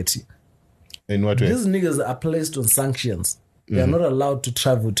so petty. In what way? These niggas are placed on sanctions. They are not allowed to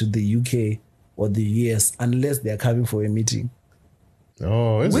travel to the UK or the US unless they are coming for a meeting.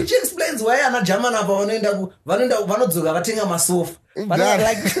 Oh, is Which it? explains why ana German apa vanodzoka vatenga masofa.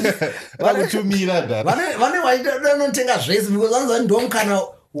 Vanotenga zvese because vanozva ndomukana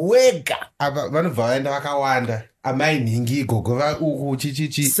wega. Vanobva vaenda vakawanda. Amai nhingi igogo uku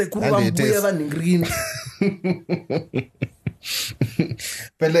chichichi. Sekuru vambuya vanhingirini.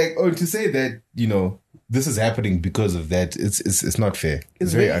 But like, to say that, this is happening because of that, it's not fair.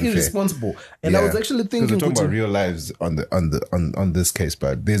 It's very very unfair. irresponsible. And I was actually thinking, we're talking about real lives on this case,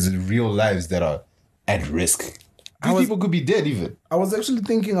 but there's real lives that are at risk. These people could be dead even. I was actually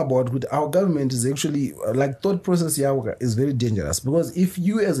thinking about our government is actually thought process here is very dangerous because if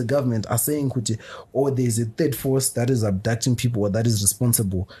you as a government are saying there's a third force that is abducting people or that is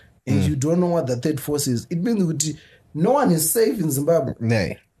responsible and you don't know what the third force is, it means no one is safe in Zimbabwe.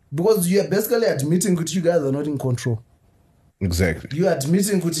 Nay. Because you are basically admitting that you guys are not in control. Exactly. You are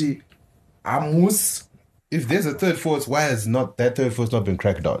admitting that Amus. If there's a third force, why has that third force not been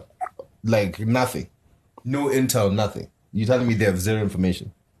cracked down? Like nothing. No intel, nothing. You're telling me they have zero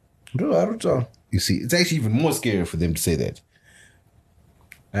information. You see, it's actually even more scary for them to say that.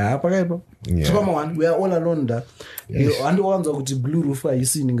 Yeah. We are all alone there. And the ones with blue roof are you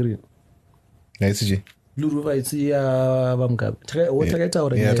seeing green? Nice. Blue roof is Vamka.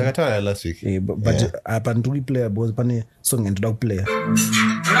 Yeah, Takata last week. But I pan to play both pane song and dog player.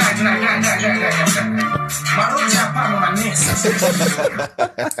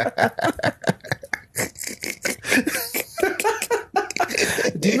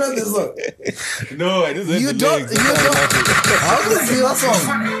 Do you know this song? No, I just You don't. How do you see that song?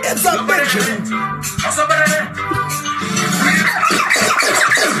 It's a bitch.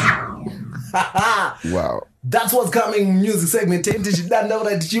 Wow. That's what's coming music segment.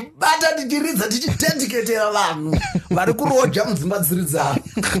 Tichidandaura tichibata tichiridza tichidedicatera vanhu vari kuroja mudzimba dziri dzavo.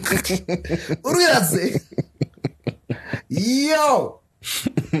 Urikuita sei?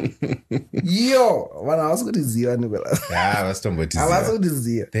 Yo, vanhu havasi kutiziva Nicolas. Havasi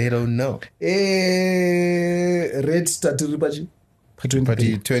kutiziva. They don't know. Rate tatiri pachi? Pa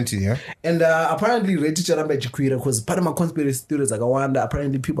 20, yeah. And apparently rate icharamba ichikwira because pane maconspiracy theories akawanda.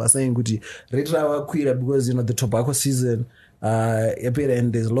 Apparently people are saying kuti rate ravakwira because the tobacco season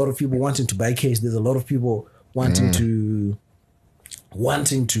and there's a lot of people wanting to buy cash. There's a lot of people wanting to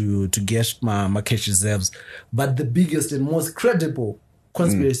get my cash reserves. But the biggest and most credible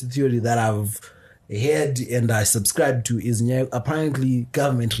conspiracy theory that I've heard and I subscribe to is apparently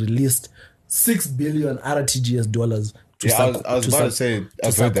government released $6 billion RTGS dollars. I was about to say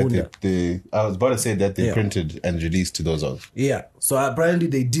that they printed and released to those others. Yeah. So apparently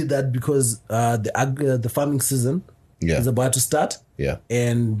they did that because the farming season is about to start. Yeah.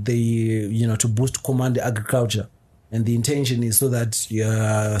 And they, to boost command agriculture. And the intention is so that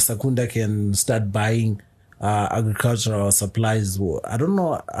Sakunda can start buying agricultural supplies. I don't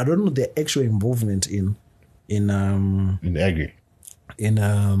know the actual involvement in agri.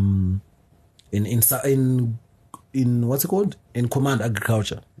 In what's it called? In command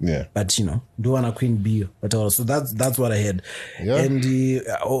agriculture. Yeah. But do wanna queen beer. But also that's what I had. Yeah. And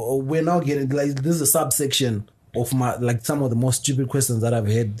we're now getting this is a subsection of some of the most stupid questions that I've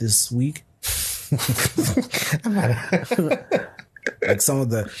had this week. One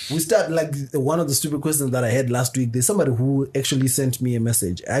of the stupid questions that I had last week. There's somebody who actually sent me a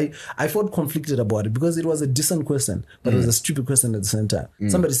message. I felt conflicted about it because it was a decent question, but it was a stupid question at the same time.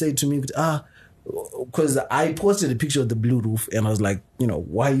 Somebody said to me, because I posted a picture of the blue roof and I was like,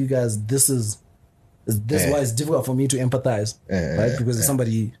 why you guys, this is why it's difficult for me to empathize, right? Because there's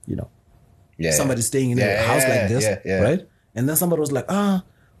somebody, somebody staying in a house like this, right? And then somebody was like,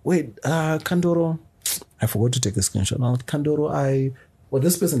 Kandoro, I forgot to take a screenshot. Now, Kandoro,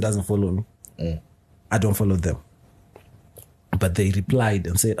 this person doesn't follow me. I don't follow them. But they replied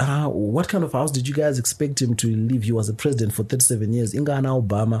and said, what kind of house did you guys expect him to live? He was a president for 37 years. Ingana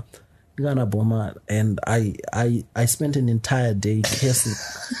Obama. And I spent an entire day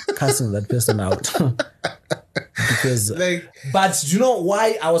cussing that person out. Because, but you know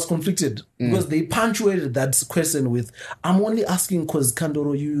why I was conflicted? Because they punctuated that question with, I'm only asking because,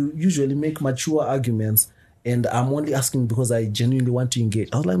 Kandoro, you usually make mature arguments, and I'm only asking because I genuinely want to engage.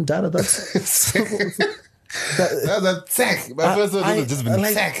 I was like, Dada, that's... That's a tech. My first one has just been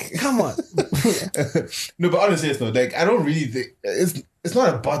tech. Come on. No, but honestly, it's not. Like, I don't really think... It's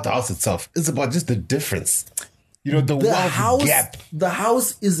not about the house itself. It's about just the difference. You know, the wealth gap. The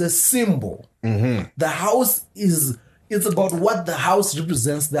house is a symbol. Mm-hmm. The house is... It's about what the house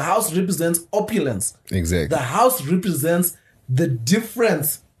represents. The house represents opulence. Exactly. The house represents the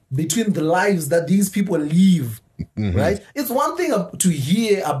difference between the lives that these people live. Mm-hmm. Right? It's one thing to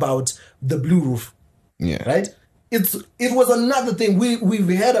hear about the blue roof. Yeah. Right? It was another thing we've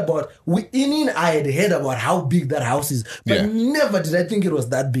heard about. I had heard about how big that house is, but never did I think it was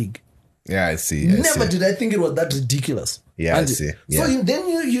that big. Yeah, I see. Never did I think it was that ridiculous. Yeah, I see. Yeah. So then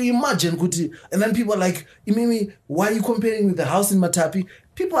you imagine, Kuti, and then people are like, Imimi, why are you comparing with the house in Matapi?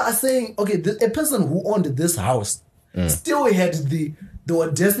 People are saying, okay, a person who owned this house still had the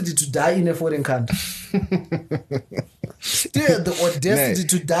audacity to die in a foreign country. Still had the audacity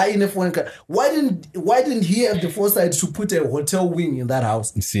to die in a foreign country. Why didn't he have the foresight to put a hotel wing in that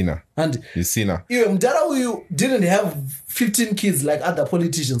house? You see now. You didn't have 15 kids like other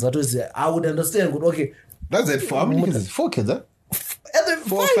politicians. I would understand. But okay. That's it. How many kids? 4 kids, huh?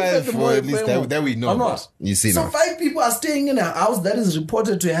 4 or 5 at least that we know about. You see now. So 5 people are staying in a house that is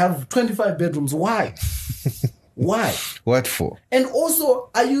reported to have 25 bedrooms. Why? Why? What for? And also,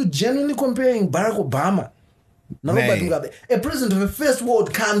 are you genuinely comparing Barack Obama, a president of a first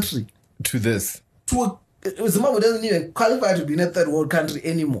world country, to this? Zimbabwe doesn't even qualify to be in a third world country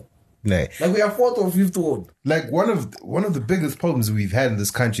anymore. Like we are 4th or 5th world. Like one of the biggest problems we've had in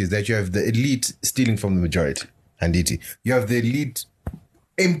this country is that you have the elite stealing from the majority. Handiti. You have the elite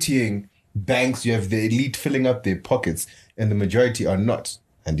emptying banks. You have the elite filling up their pockets, and the majority are not.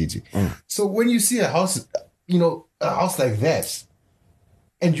 Handiti. So when you see a house like that,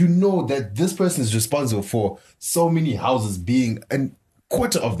 and you know that this person is responsible for so many houses being a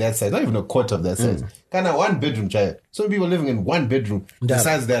quarter of that size, not even a quarter of that size, kind of 1 bedroom child. So many people living in 1 bedroom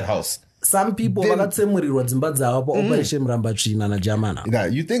besides that house. Some people you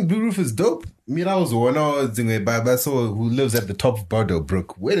think Blue Roof is dope? Mira was one who lives at the top of Bordeaux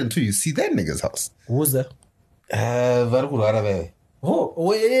Brook. Wait until you see that nigga's house. Who's that? I've heard about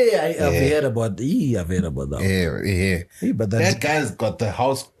that. Yeah. But that guy's got the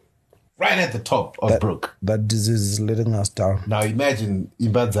house right at the top of Brook. That disease is letting us down. Now imagine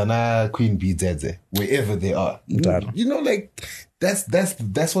Imbadzana, Queen Bee, wherever they are. You know, like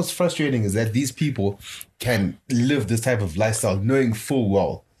that's what's frustrating, is that these people can live this type of lifestyle knowing full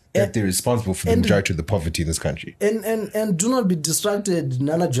well that they're responsible for the majority of the poverty in this country. And do not be distracted,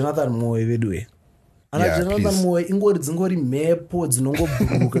 Nana Jonathan Moe Vedue. Because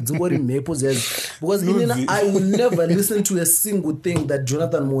I will never listen to a single thing that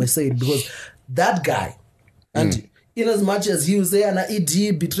Jonathan Moe said, because that guy, and in as much as he was there and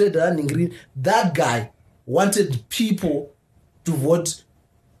ED betrayed Ningri, that guy wanted people to vote.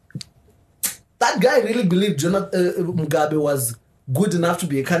 That guy really believed Mugabe was good enough to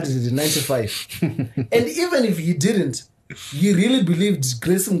be a candidate in 95. And even if he didn't, he really believed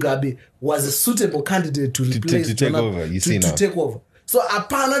Grace Mugabe was a suitable candidate to replace to take over. You see now. To take over. So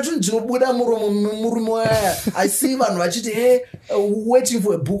apana chinobuda murumo I see vanhu vachiti hey waiting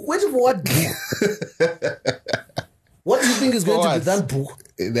for a book. Waiting for what book? What do you think is going to be that book?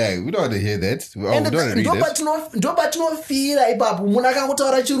 No, we don't want to hear that. We don't want to read it. Ndopatinofira ipapo munhu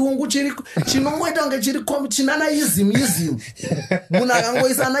akangotaura chirungu chinongoita kunge chiri chinanaism munhu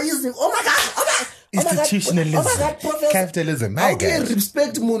akangoisa anaism. Oh my god. Institutionalism, capitalism. Okay,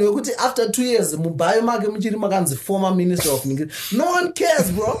 respect munhu wekuti after 2 years mubhayo make muchiri makanzi former minister of Ndanga. No one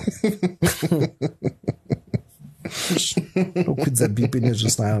cares, bro. Quidza beep in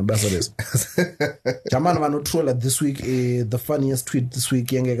just now. Jamani vanotrolla this week. The funniest tweet this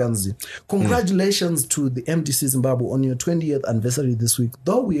week. Congratulations to the MDC Zimbabwe on your 20th anniversary this week.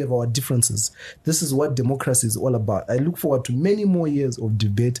 Though we have our differences, this is what democracy is all about. I look forward to many more years of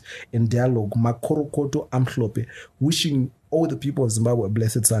debate and dialogue. Makorokoto Amhlope. Wishing all the people of Zimbabwe a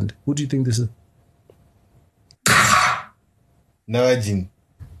blessed Sunday. Who do you think this is? Nawajini.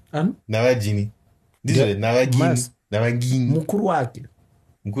 Nawajini. Nawagini.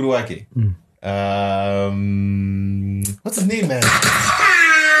 Mukuru wake. What's his name, man?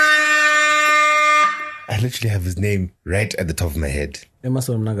 I literally have his name right at the top of my head.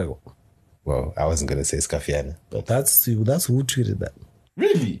 Emerson Mnangagwa. Well, I wasn't gonna say Skafiana, but That's who tweeted that.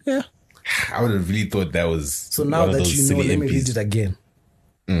 really, Yeah. I would have really thought that was. So now one of that those you know, silly let me MPs. read it again.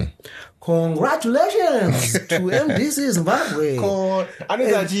 Congratulations to MDC Zimbabwe.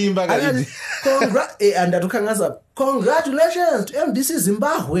 Congratulations to MDC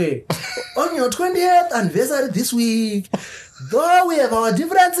Zimbabwe on your 20th anniversary this week. Though we have our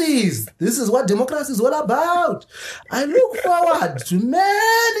differences, this is what democracy is all about. I look forward to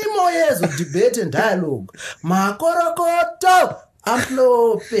many more years of debate and dialogue. Makorokoto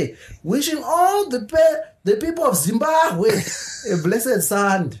Amplope, wishing all the people of Zimbabwe a blessed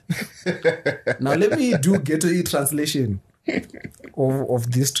Sunday. Now let me do ghetto translation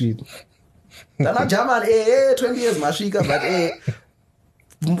of this tweet. Tana German, 20 years mashika, but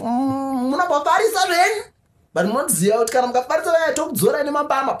munabafarisa zvenyu. But munoziva kuti kana mukafarisa vaya tokudzora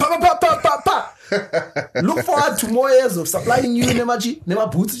nemambama pa. Look forward to more years of supplying you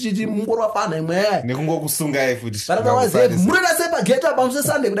nemabhutsi chichi mungoro wafana imwe. Nekungokusungai futi. But otherwise, murida sei pageta pamuswe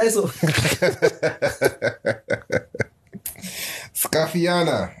Sunday kudai so.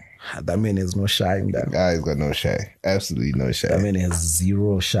 Skafiana. That man is no shy. That guy's got no shy. Absolutely no shy. That man has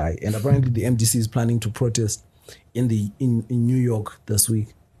zero shy. And apparently the MDC is planning to protest in New York this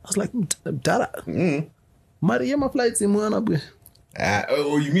week. I was like, Dada. Maria my flights in Mumagumbeze.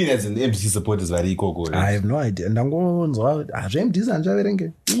 Oh, you mean as in the MDC supporters vari ikoko? I have no idea. Ndangonzwa MDC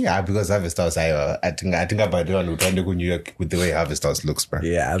anjaverenge. Yeah, because Harvest House, I think about it on to New York with the way Harvest House looks, bro.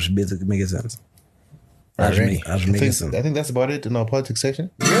 Yeah, it basically makes sense. I think that's about it in our politics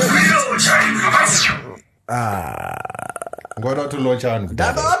section. Ngoda to launch on.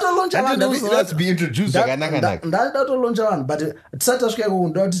 Let's be introduced. Ndada to launch on, but tisati tasvika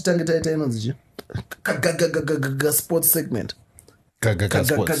kuunda kuti tange taita inonzi sports segment.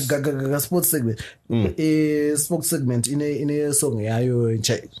 Sports segment. Sports segment in a song yayo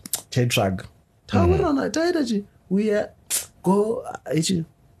chaitraga. Taurana taita chi we go ichi.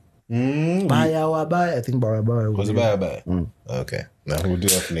 Baya, I think Baya. Baya. Okay. Now we'll do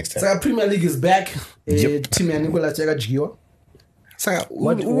that next time. So Premier League is back. Team ya Nicola Chagajiwa.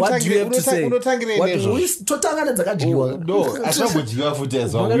 What do you have to say? Totanga dzakajiwa. No, ashagojiwa futi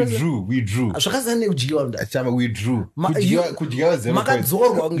as well. We drew. Zvakasiyana nekujiwa mda. Achama we drew. Kujiwa 0 points.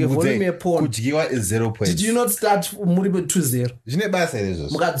 Makadzorwa ngevolume yeporn. Kujiwa is 0 points. Did you not start muri 2-0? Zvine basa izvo.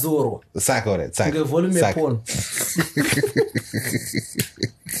 Makadzorwa. Saka ora, saka. Ngevolume yeporn.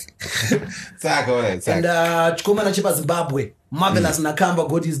 And chikomana chepa Zimbabwe, Marvelous Nakamba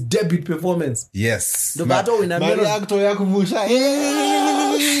got his debut performance. Yes. Ndobato wina man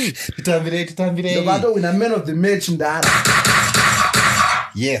of the match Ndanga.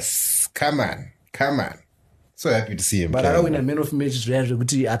 Yes, come on. So happy to see him. But I win a man of match zviyazvo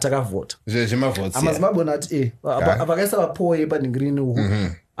kuti atakavhota. Zvemavhotsi. Amazimbabwe nati apakaisa vapoye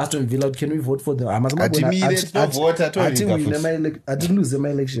paningirini Aston Villa, can we vote for them? I lose my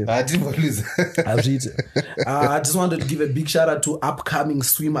election. I just wanted to give a big shout out to upcoming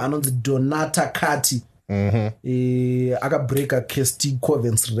swimmer anonzi Donata Kati. Akabreaka Kirsty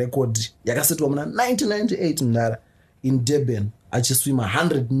Coven's record yakasetwa muna 1998 mnara in Durban achiswima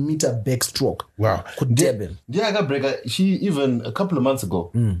 100-meter backstroke. Wow. Durban. Yeah, akabreaka. She even a couple of months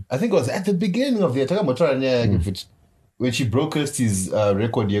ago, I think it was at the beginning of the attack. When she broke Kirsty's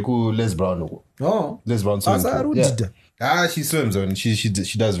record, yeku Les Brown. Oh, Les Brown swims. Yeah. She swims and she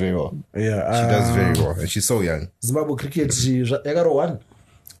does very well. Yeah, she does very well, and she's so young. Zimbabwe cricket, yakaro one.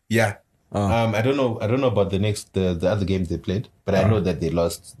 Yeah. I don't know about the other games they played, but I know that they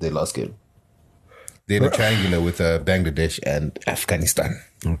lost game. They're in a triangular with Bangladesh and Afghanistan.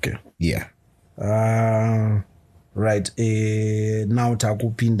 Okay. Yeah. Right. Now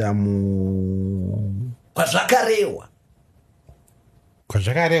takupinda mu kwazvakarehwa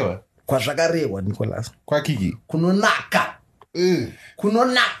Nicholas. Kwa kiki. Kunonaka.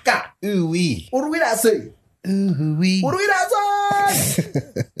 Uwi. Urwira sei? Uwi. Urwira sei.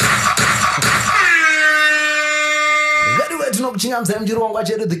 Very well, tinokuchingamisa mchirongwa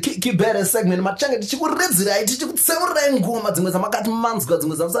chedu the kiki better segment machange tichikuridzirai tichikutseurai ngoma dzimwe dzamakati manzwa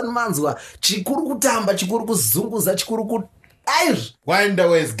dzimwe dzamusati manzwa chikuru kutamba chikuru kuzunguza chikuru ku aizvi Winder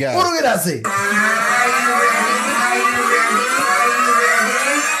West guy. Urwira sei?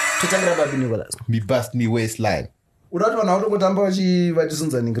 Tutangira babi Nicholas. Me bust me waistline. Urati vanhu vanotongotamba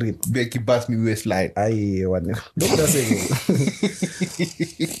vachisunza ningirino. Becky bust me waistline. Aiwa. Ndokuda segment.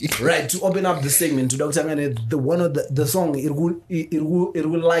 Right, to open up the segment, to Dr. Ngane, the song it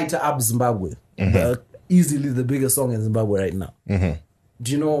will light up Zimbabwe. Easily the biggest song in Zimbabwe right now.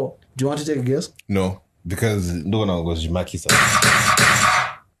 Do you want to take a guess? No, because no one goes Jimakisa.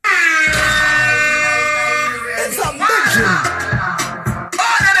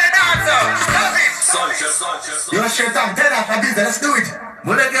 Yo, shit, I'm dead after this. Let's do it.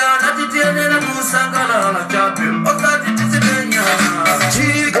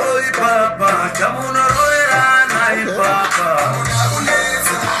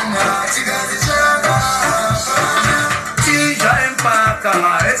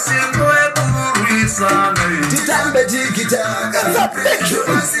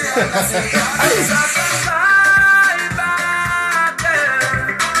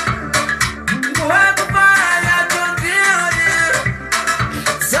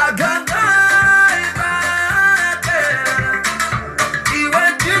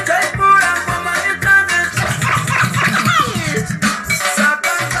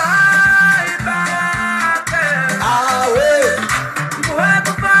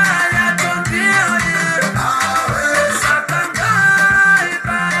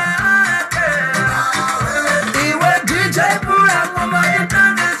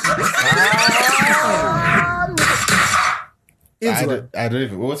 I don't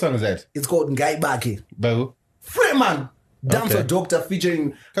even. What song is that? It's called Ngaibake. By who? Freeman. Dancer Okay. Doctor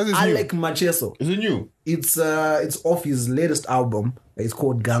featuring Alec Macheso. Is it new? It's off his latest album. It's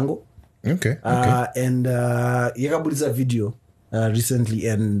called Gango. Okay. And Yakabudisa video recently,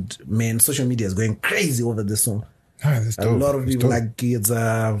 and man, social media is going crazy over this song. That's A dope. lot of That's people dope. like it's.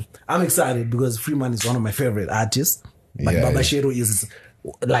 I'm excited because Freeman is one of my favorite artists. But Yeah, Baba yeah. Shero is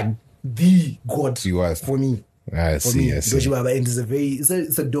like the god He was. for me. I For see. me, I see. Doji Baba, and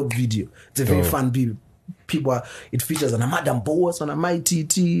it's a dope video. It's a very Dope. fun video. People are, it features on a Madam Boss, on a My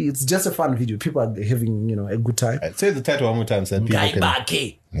TT. It's just a fun video. People are having a good time. Say the title one more time so people can.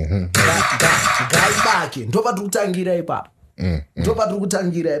 Ngaibake. Ngaibake. Ndoba tukutangira ipapo. Ndoba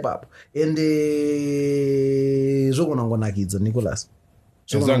tukutangira ipapo. And zvogona ngonakidza Nicholas.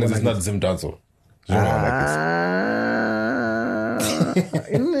 As long as it's not the same dancehall.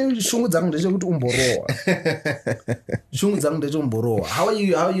 Shungu dzangu ndechekuti umborowa. Shungu dzangu ndechekumborowa. How are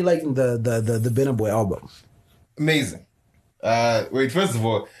you liking the Burna Boy album? Amazing. Wait, first of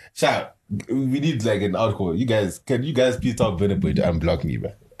all, shout. We need like an outcall. Can you guys please tell Burna Boy to unblock me,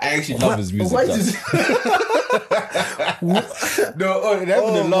 man? I actually love his music. Why so. did No, it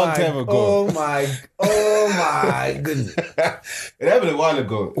happened a long time ago. Oh my goodness. It happened a while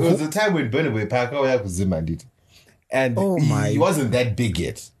ago. It was a time when Burna Boy was Zimandit. And he wasn't that big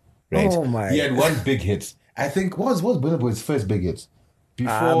yet. Right? Oh my. He had one big hit. I think, what was Burna Boy's first big hit?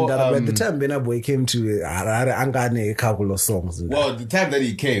 Before at the time Burna Boy came to Harare, a couple of songs. Well, the time that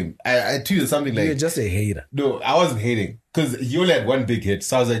he came, I tweeted something like... You're just a hater. No, I wasn't hating. Because he only had one big hit.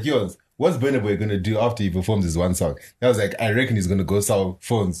 So I was like, yo, what's Burna Boy going to do after he performs this one song? I was like, I reckon he's going to go sell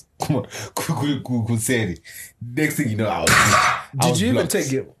phones. Come on. Kuseri. Next thing you know, I was Did you even blocked.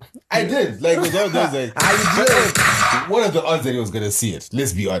 take it? I did. Like, it was one of those, like... What are the odds that he was going to see it?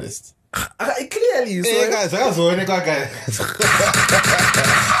 Let's be honest. Clearly. So Hey, guys, Stop.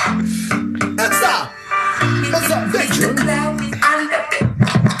 Victor.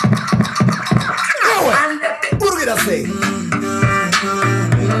 What are we gonna say?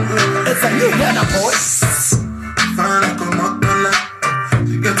 It's a new Burna Boy. Fine like a motola.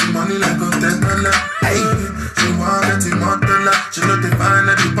 She get the money like a $10. She want get the motola. She know they find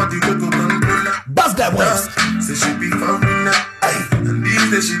at the party we go controller. Buzz that waist. Say she be foreigner. And these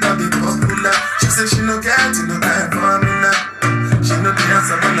days she got the popular. She say she no get no kind for me now. She know the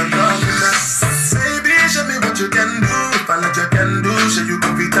answer when I'm talking now. Baby, show me what you can do. If I let you can do, show you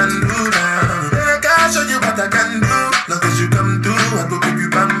can pretend do now. I can show you what I can do. Long as you come through, I go give you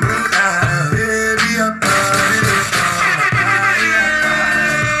bamboo now. Baby, I'm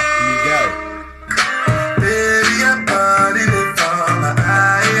baby, I'm party for my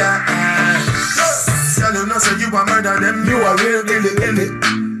eye. Girl, you know, so you are murder them. You are real, really, really.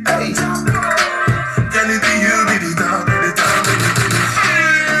 Hey, can it be you, be the town, be the town, be the town?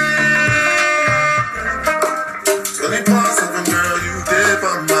 24/7, girl, you dip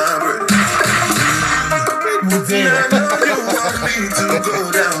on my breath. And I know you want me to go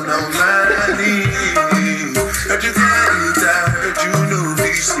down on my knees. Heard you can't, I heard you know me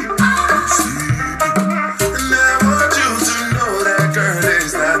sleep. And I want you to know that girl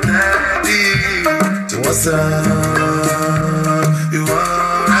is not that deep. So what's up? You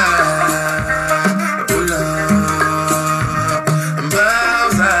alright? Pull up and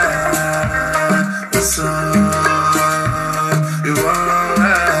bows out. What's up? You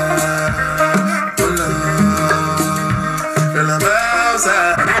alright? Pull up, girl, I'm bows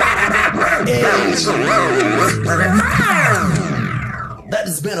out. That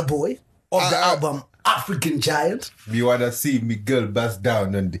is Burna Boy of the album African Giant. You want to see Miguel bust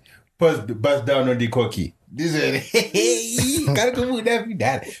down on the cocky. This is gotta go with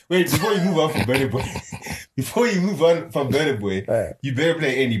that. Wait, before you move on from Burna Boy, you better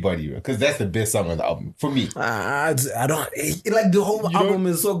play Anybody, because that's the best song on the album for me. I don't like the whole album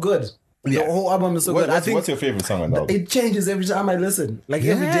is so good. The whole album is so good. What's your favorite song on the album? It changes every time I listen. Like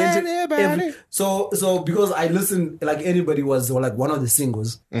every day. So because I listen, like Anybody was like one of the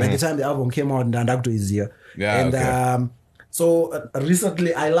singles. By the time the album came out, Ndanga is here. Yeah. And so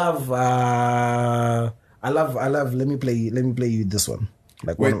recently I love. Let me play you this one.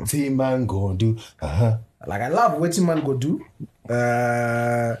 Like Weti man go do. Like I love Weti man go do.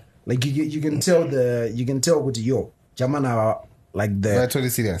 Like you can tell with yo Jamana. Like the totally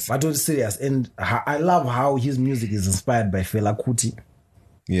serious. And I love how his music is inspired by Fela Kuti.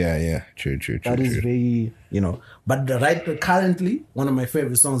 Yeah, true. That is very, But currently, one of my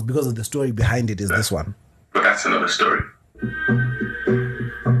favorite songs because of the story behind it is this one. But that's another story.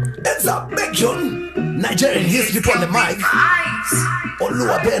 It's a big tune. Nigerian history on the mic.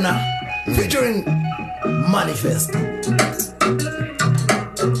 Oluwabena featuring Manifest.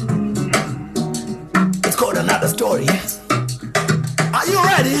 It's called Another Story. Are you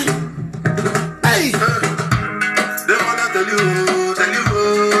ready? Hey! They wanna tell you.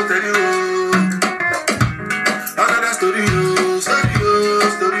 Another story.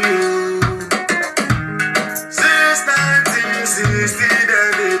 Since 1960,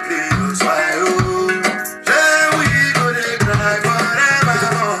 then they play us why, then we go they cry forever.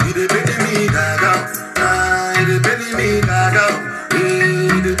 You dey bend me gaga, you dey bend me gaga,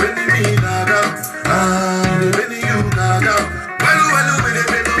 you dey bend me gaga, you dey bend you gaga.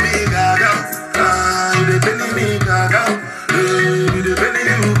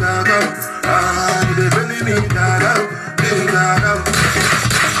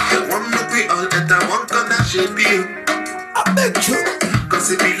 I beg you. Cause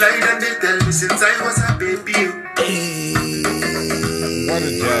it be like that they tell me since I was a baby.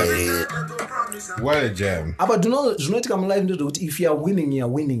 What a jam. But do not come live into it. If you are winning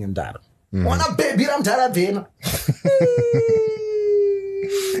in that. Wanna baby I'm tired of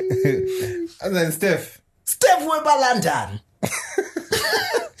And then Steph Weber London.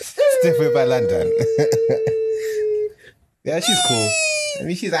 Steph Weber London. Yeah, she's cool. I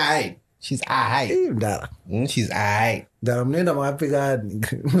mean, she's alright. She's alright. She's alright. I'm not my big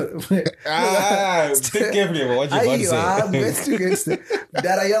think carefully about what you're about to say.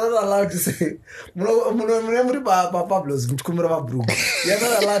 That I am not allowed to say. You're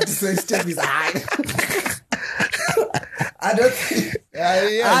not allowed to say Steph is alright. I don't think.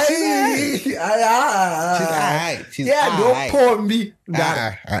 She's alright. Don't pombi.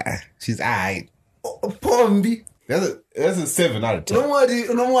 She's alright. Pombi. That's a 7 out of 10. No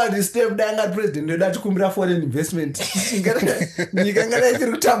more the Steph Ndanga president. That's kumbra foreign investment. You can get it to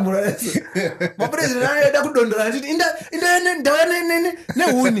Tamura. My president, I had to do that.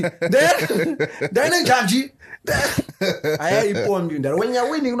 I pombi. When you're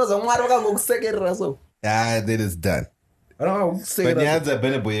winning, no one second. That is done. I don't know. But Nyanza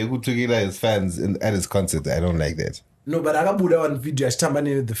Beneboye who took it his fans at his concert. I don't like that. No, but I got put on video. I stand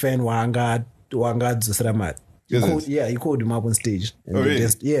the fan Wanga Zusramat. He called him up on stage. Oh, really?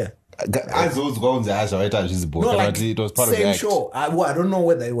 As those guys it was part of the act. Show. I don't know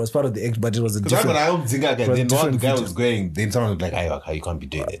whether it was part of the act, but it was a different. When I don't think then one guy was going, then someone was like, you can't be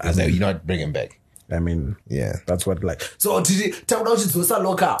doing it. I was like, you're not bringing back. I mean, yeah, that's what like. So tell me it's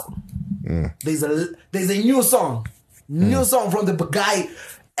local. There's a new song. New song from the guy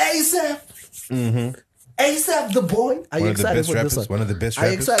ASAP. ASAP the boy. Are you excited for this one? One of the best rappers.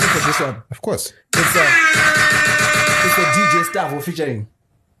 Are you excited for this one? Of course. It's a DJ Stavo featuring.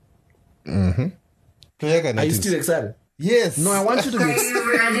 Are you still excited? Yes. No, I want you to be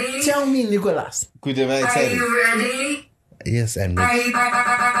excited. Tell me, Nicholas. Could you be excited? Are you ready? Yes, I'm ready.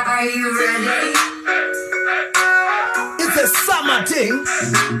 Are you ready? It's a summer thing.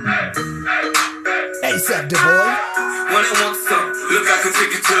 ASAP the boy. When it wants some, look, I can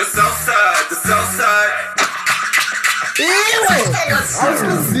take you to the south side,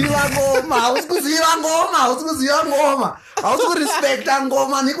 I was going to respect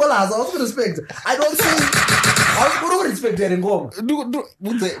Ngoma, Nicholas. I was going to respect. I don't see. I was going to respect that Ngoma.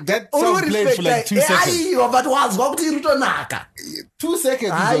 That song played for like 2 seconds. But was going to 2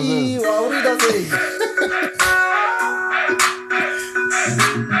 seconds.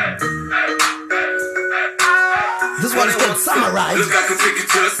 This one is called Summarize. Look, I can take you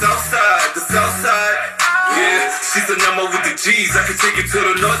to the south side, Yeah, she's the number with the G's. I can take you to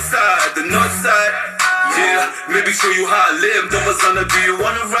the north side, Yeah, maybe show you how I live. Numbers on the, do you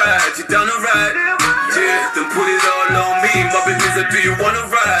wanna ride? You down to ride? Yeah, then put it all on me. My business, do you wanna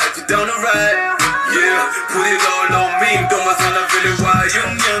ride? You down to ride? Yeah. Yeah, put it all on me. Don't mess on a really why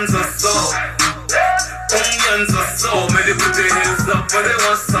unions are so. Onions are so. Many put their hands up when they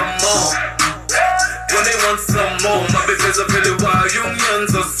want some more. When they want some more, my bitches are really wild.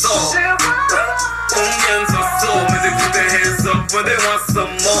 Unions are so. Onions are so. Many put their hands up when they want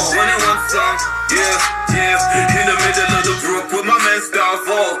some more. When they want some, yeah. In the middle of the brook with my man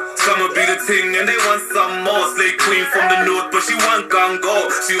Starvo. Summer be the thing and they want some more. Slay queen from the north, but she want Congo.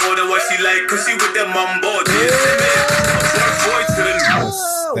 She order what she like, cause she with them on board. Boy to the north.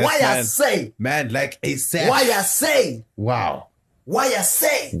 Why I say? Man, like ASAP. Why I say? Wow. Why I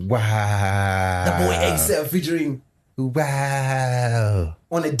say? Wow. The boy ASAP featuring Wow.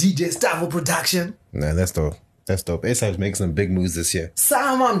 on a DJ Stavo production. Nah, that's dope. That's dope. ASAP's making some big moves this year.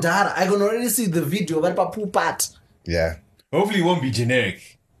 Sama Mdara. I can already see the video. But pool part. Yeah. Hopefully it won't be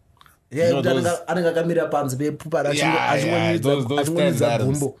generic. Yeah, You know those-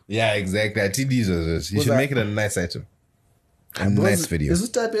 Yeah, exactly. I think these are those. You should make it a nice item. A nice video. Isu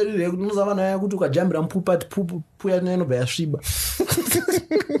taperire unozava nayo kuti ukajambira mupati pupu yanobva yasviba.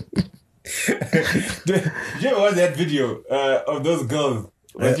 Do you ever watch that video of those girls?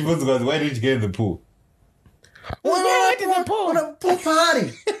 When she was girls, why did you get in the pool? On a pool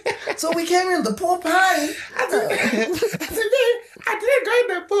party. So we came in the pool party. I didn't go in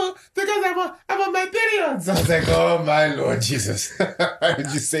the pool because I'm on my periods. I was like, oh my Lord Jesus. Why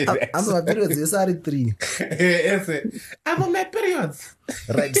did you say that? I'm on my periods. Yes, I did 3. I'm on my periods.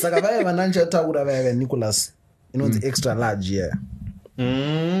 Right. Saka vaya vanancha taura vaya Nicholas. Inonzi extra large here.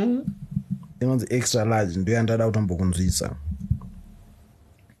 Inonzi extra large. Ndo yandada utambokunzwisa.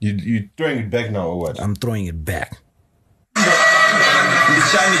 You throwing it back now or what? I'm throwing it back.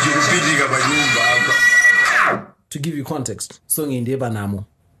 To give you context, song in Deba Namo.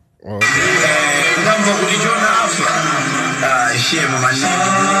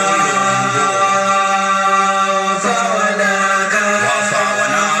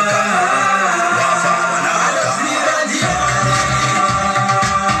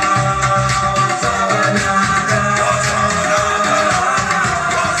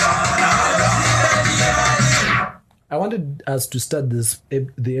 I wanted us to start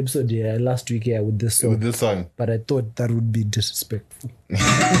the episode here last week here with this song. With this song. But I thought that would be disrespectful.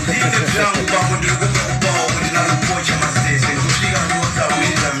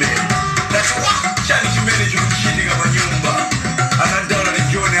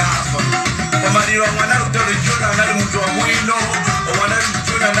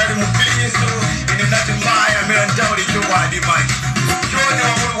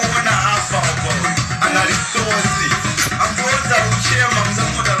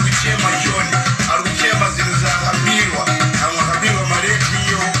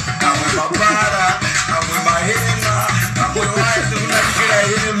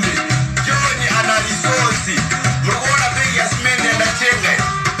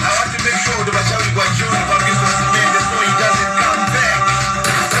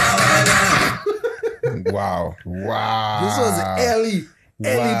 Wow. This was early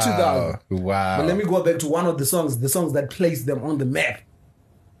 2000. Wow. But let me go back to one of the songs that placed them on the map.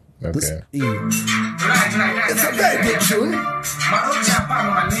 Okay. It's a very good tune.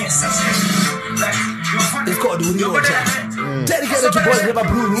 It's called Uriocha. Dedicated to boys never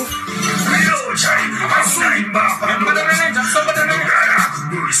blue roof.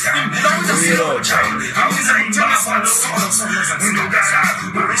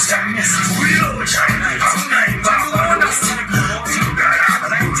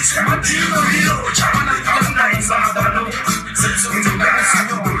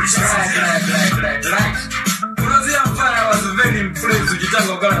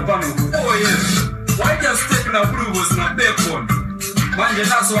 Why just taking a blue was not bacon? Manje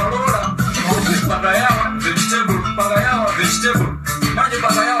naso alora, pagayawa, vegetable, manje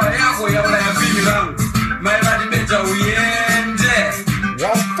pagayawa yako ya wala ya pili langu. Maela dimeta uyende.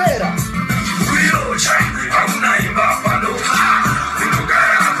 Wafera. Uyo chai, hauna imba palo.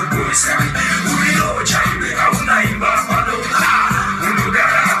 Unugara kubuisa. Uyo chai, hauna imba palo.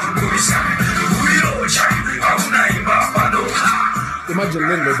 Unugara kubuisa. Uyo chai, hauna imba palo. Imagine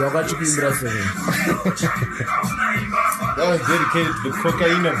Linda, they're about to be in Brazil. That was dedicated to the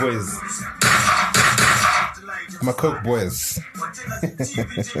Cocaina boys. My Coke boys.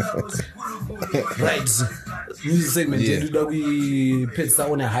 Right. Music segment. Yeah. We put that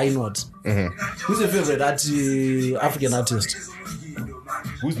on a high note. Who's your favorite African artist?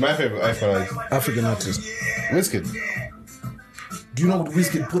 Who's my favorite African artist. Wizkid. Do you know what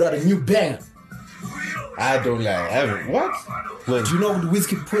Wizkid put out a new banger? I don't like. I haven't. What? When? Do you know what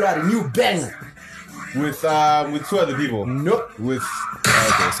Wizkid put out a new banger? With two other people. Nope. With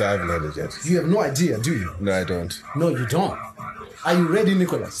Okay, so I haven't heard it yet. You have no idea, do you? No, I don't. No, you don't. Are you ready,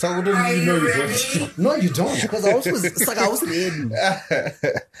 Nicholas? So what do you know you don't? No, you don't. Because I was ready.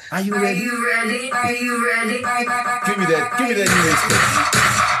 Are you ready? Are you ready? Give me that new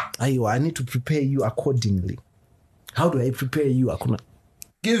waistcoat. I need to prepare you accordingly. How do I prepare you? Akuna?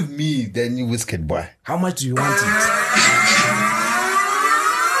 Give me that new waistcoat, boy. How much do you want it?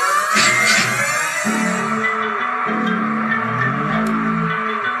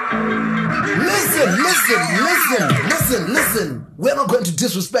 Listen. We're not going to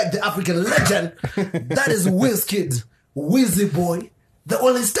disrespect the African legend. That is Wizkid, Wizzy Boy, the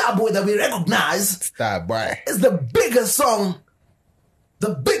only star boy that we recognize. Star boy. It's the biggest song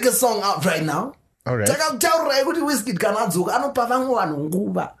out right now. All right. Takakutaurira kuti Wizkid kana adzoka anopa vamwe vanhu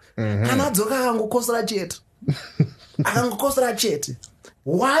nguva. Kana adzoka akangokosera chete. Akangokosera chete.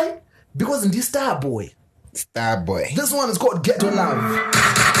 Why? Because ndi star boy. Star boy. This one is called Ghetto Love.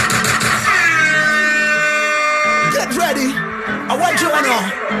 Get ready. I want you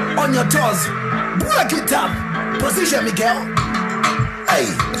on your toes. Break it up. Position, Miguel. Hey.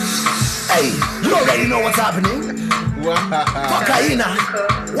 You already know what's happening. Wow. Cocaina.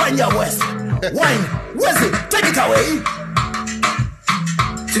 Wine your west. Wine. Where's it? Take it away.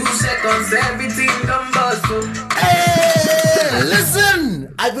 2 seconds, everything done bust. Hey,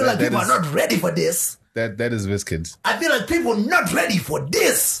 listen. I feel like people are not ready for this. That is Wizkid. I feel like people not ready for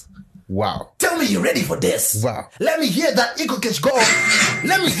this. Wow. Tell me you're ready for this. Wow. Let me hear that ego catch go.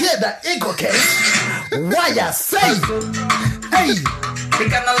 Let me hear that ego catch. Why I say? Hey.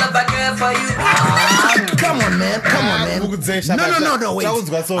 Think I'm not love again for you. Come on, man. No, wait.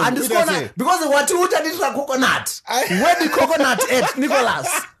 And this corner, because what you would is like coconut. Where the coconut at, Nicholas?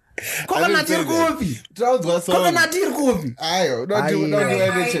 Coconut ir kupi? Coconut ir kupi? Ayo, don't do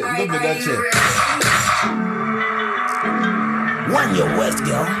anything. Don't do that shit. One your west,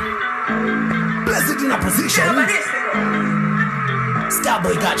 girl. Place it in a position.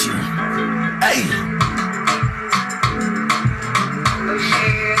 Starboy got you. Hey. Oh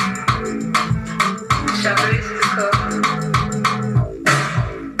shit. Shabba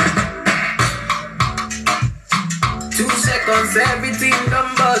seconds, everything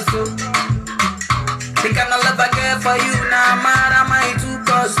done bust. Think I'm not love again for you. Now I'm my too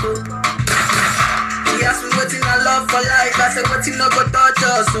cost. He asked me what in I love for life. I said what in no go touch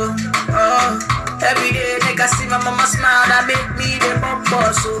us. Every day nigga see my mama smile. That make me the bump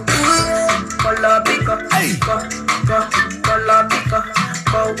us. Color picker, color picker.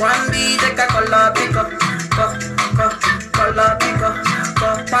 For one B, take a color picker, color picker.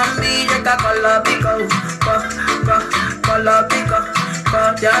 For one B, take a color picker, color picker.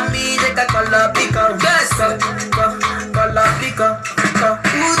 For Yami, take a color picker. Yes, color picker.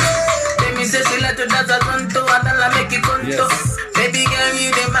 Let me say, she let you dance a tonto, and I'll make it conto. Baby girl,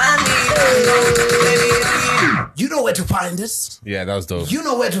 you the man. You know where to find us. Yeah, that was dope. You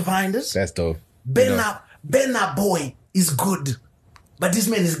know where to find us. That's dope. Benna boy is good, but this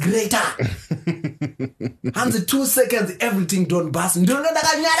man is greater. Hands 2 seconds, everything don't bust. But 2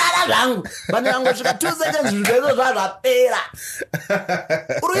 seconds,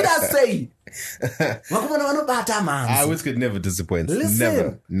 say. Wizkid never disappoints.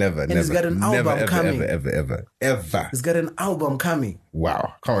 Listen. Never. And he's got an album coming. Ever. He's got an album coming.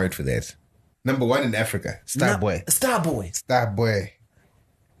 Wow. Can't wait for that. Number 1 in Africa. Starboy.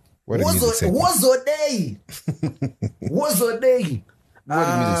 What a music segment. Was a day.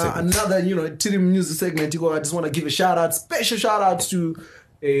 Another, Ndchiri music segment. I just want to give a shout out, special shout out to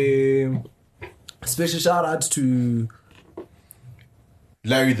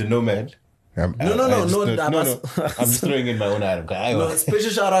Larry the Nomad. No. I'm just throwing in my own item. No, special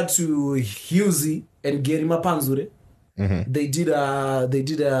shout out to Husey and Gary Mapanzure. Mm-hmm. They did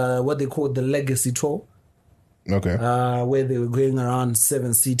what they called the Legacy Tour. Okay. Where they were going around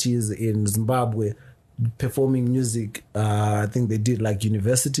 7 cities in Zimbabwe performing music. I think they did like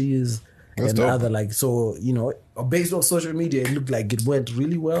universities. That's and dope. Other based on social media, it looked like it went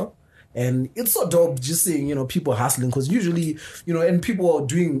really well. And it's so dope just seeing, people hustling, because usually, and people are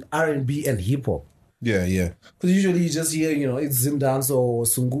doing R&B and hip hop. Yeah. Because usually you just hear, it's Zim dance or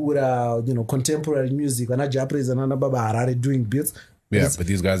Sungura, contemporary music. And Japres and Anababa Harare doing beats. Yeah, but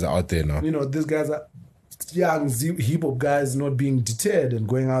these guys are out there now. These guys are young hip hop guys not being deterred and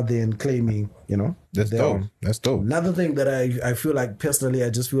going out there and claiming, That's dope. That's dope. Another thing that I feel like, personally, I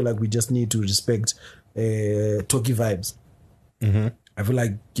just feel like we just need to respect Toki vibes. Mm-hmm. I feel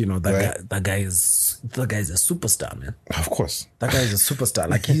like, that guy is a superstar, man. Of course. That guy is a superstar.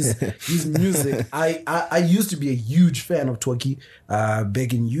 Like his music. I used to be a huge fan of Toki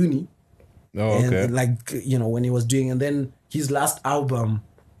back in uni. Oh, okay. And when he was doing, and then his last album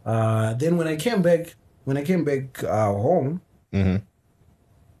Then when I came back home,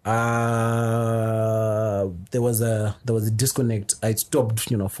 there was a disconnect. I stopped,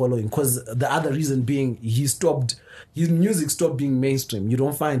 following, because the other reason being his music stopped being mainstream. You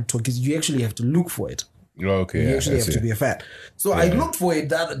don't find talkies. You actually have to look for it. Okay, you actually have to be a fan. So I looked for it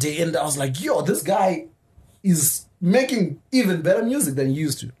the other day, and I was like, yo, this guy is making even better music than he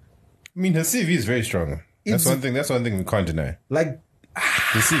used to. I mean, her CV is very strong. That's one thing we can't deny. Like,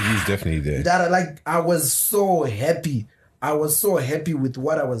 the CV is definitely there. That, I was so happy. I was so happy with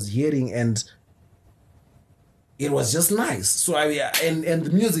what I was hearing, and it was just nice. So and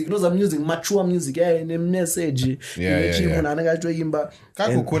the music, it was mature music, and a message. How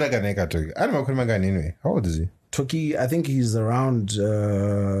old is he? Toki, I think he's around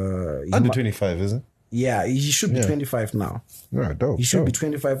under 25, isn't it? Yeah, he should be 25 now. Yeah, dope. He should be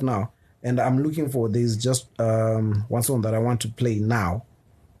 25 now. And I'm looking for, there's just one song that I want to play now.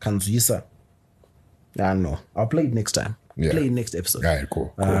 Kanzisa. I don't know. I'll play it next time. Yeah. Play it next episode. All right,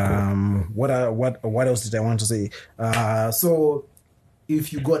 cool. What else did I want to say? So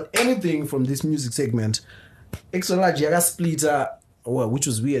if you got anything from this music segment, Extra Large Yaga split, which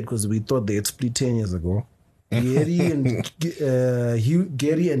was weird because we thought they had split 10 years ago. Gary and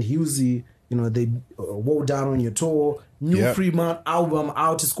Hughesy, they wore down on your tour. New Fremont album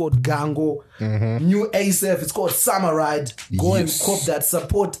out, it's called Gango. New ASF, it's called Summer Ride. Go and cop that.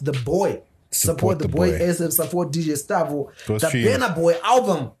 Support the boy. Support the boy. ASF, support DJ Stavo. The Burna Boy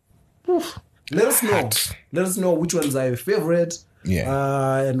album. Oof. Let us know. Let us know which ones are your favorite.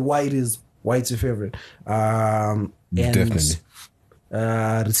 And why it's your favorite. And definitely.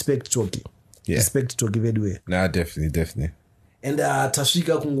 Respect Toki. Respect Toki Vedwe. Nah, definitely. And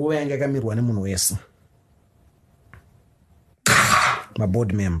tasvika kunguva yanga yakamirwa nemunhu wese. My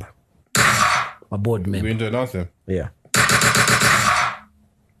board member. We into announce him? Yeah.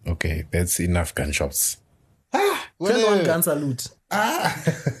 Okay, that's enough gunshots. 21 gun salute.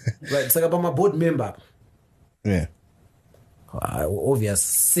 Right, so about my board member. Yeah. Obvious.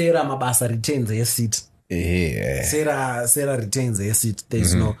 Sarah Mabasa retains a seat. Yeah. Sarah retains a seat.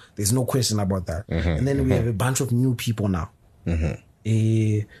 There's no question about that. And then we have a bunch of new people now.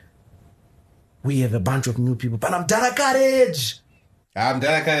 We have a bunch of new people. But I'm Dara Courage. I'm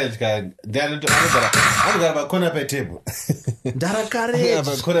Dara Courage, guy. I'm going to a table. Dara Courage.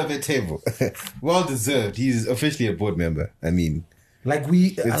 I'm going to a table. Well deserved. He's officially a board member. I mean, it's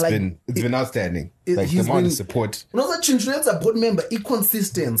been outstanding. The amount of support. You know that Chinchullet's a board member.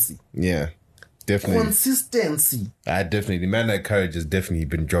 Consistency. Yeah, definitely. Consistency. Definitely. The man like Courage has definitely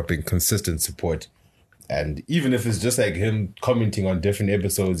been dropping consistent support. And even if it's just like him commenting on different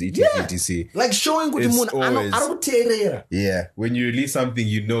episodes, etc. Like showing good moon. Yeah. When you release something,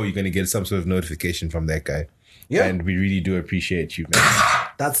 you're going to get some sort of notification from that guy. Yeah. And we really do appreciate you, man.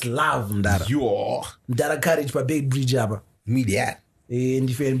 That's love, Ndara. Yo. Ndara Courage for Bait Bridge. Media. And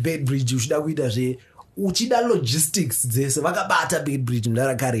if you're in Bait Bridge, you should have with us. Uchida logistics this vakabata Bait Bridge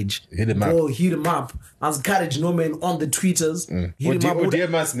Ndara Courage. Hit him up. Go hit him up. As Courage no man on the Twitters. Hit him up.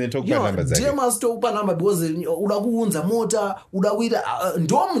 DM us and then talk about numbers. DM us talk about numbers because udakuunza mota udawida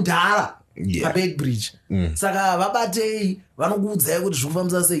ndomdara pa Bait Bridge. Saka vabatei vanokuudza kuti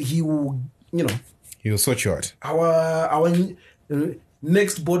zvifambisa sei he will he will sort you out. Our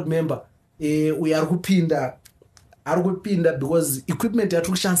next board member we are kupinda because equipment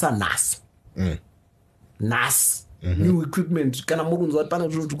yatiri kushandisa NAS. New equipment kana murunzwa pana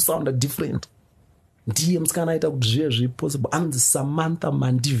zviri kusounda different. Ndiye musikana aita kuti zvive possible. Anonzi Samantha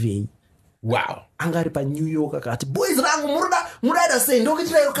Mandivei. Wow. Angari pa New York akati boys rangu murada sei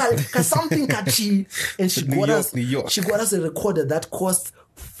ndokuitirayo ka something kachi. And she got us a recorder that cost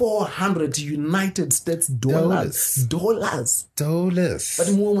 $400 United States dollars. But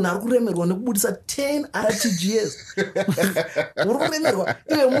munhu ari kuremerwa nekubudisa 10 RTGS. Uri kuremerwa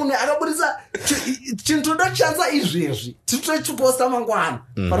iwe munhu akabudisa chinhu todochanza izvezvi titochiposta mangwana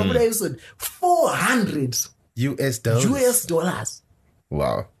panobuda episode $400 US dollars.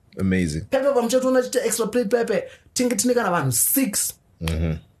 Wow, amazing. Pepe pamuchatoona chita extra plate pepe tinge tine kana vanhu 6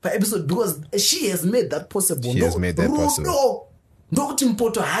 per episode because she has made that possible. Possible. Ndokuti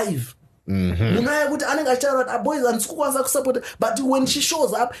mpoto hive. Munhu yekuti anenge achitaura kuti boys handisi kukwanisa kusupport, but when she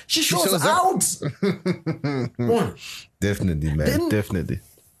shows up she shows out. Definitely, man. Then definitely.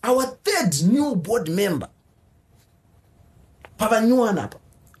 Our third new board member pavanyuwana apa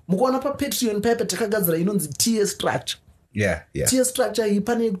mukuona pa Patreon pepe takagadzira inonzi tier structure. Yeah. Tier structure iyi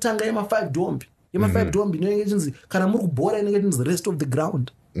pane kutanga yema 5 dombi. Yema 5 dombi inenge chinzi kana muri kubhora inenge chinzi rest of the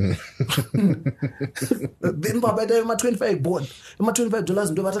ground. Then babaita ema-25 board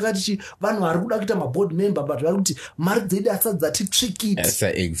ema-$25 ndo vatakati vanhu vari kuda kuita maboard member but vari kuti mari dzedu hasati dzati trickit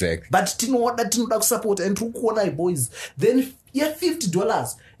Exactly. but tinoda kusapota and tiri kuonai boys. Then $50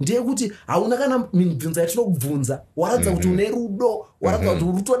 ndeyekuti hauna kana mibvunzo yatinokubvunza waradza kuti une rudo waradza kuti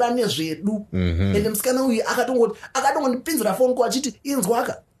uri kutoda nezvedu ende musikana uyu akatongondipinzira phone call achiti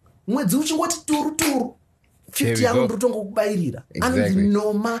inzwaka mwedzi uchingoti turu 50 yangu ndinotongokubairira. Anonzi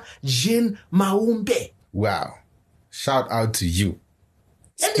Noma Jean Maumbe. Wow, shout out to you.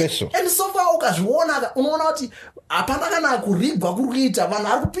 Special. And so far ukazviona unoona kuti hapana kana kurigwa kuri kuita vanhu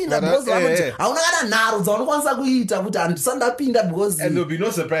vari kupinda because vanoti hauna kana nharo dzaunokwanisa kuita kuti handisandapinda because and there'll be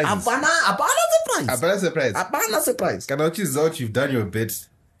no surprises. hapana surprise kana uchiziva kuti you've done your bit,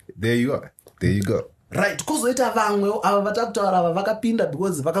 there you go. Right. Kuzoita vamwe ava vatakutaura ava vakapinda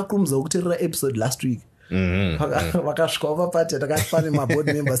because vakakurumidza kuteerera episode last week. Vakasvika vapati takati pane maboard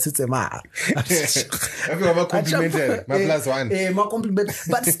members sitsema complimented my plus one compliment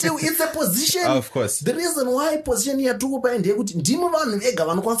but still it's a position. Of course. The reason why position yatikupa ndeyekuti ndimo vanhu vega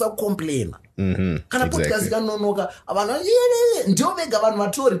vanokwanisa kucomplaina kana podcast ikanonoka vanhu ndio vega vanhu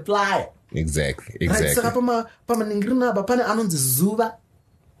vatoreply. Exactly. Saka pamaningirina apa pane anonzi Zuva.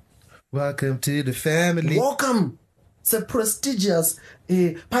 Welcome to the family. Welcome. It's a prestigious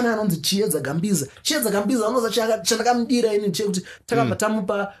pane anonzi Chiedza Gambiza anoza chandakamudira ini chekuti takabva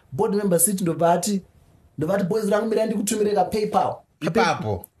tamupa board member seat ndobati boys rangu mira ndikutumire ka PayPal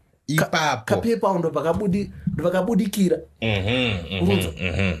ipapo ka PayPal ndobakabudikira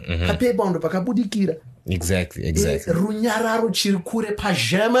ka PayPal ndobakabudikira. Exactly. Runyararo chiri kure pa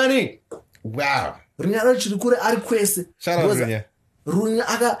Germany. Wow. Runyararo chiri kure ari kwese. Runya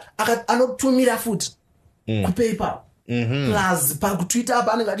anotumira futi ku PayPal. Plus pakutwitter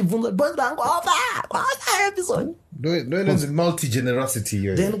apa anenge achibvunza boys rangu kwa episode no multi generosity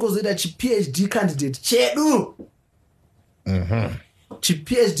here. Then kuzoita PhD candidate chedu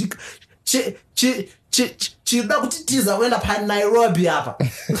PhD chida kuti tiza kuenda pa Nairobi apa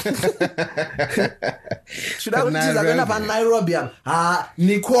chida kuti tiza kuenda pa Nairobi apa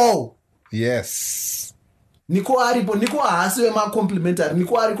Nicole. Yes. Niko aripo, Niko haasi wema-complimentary,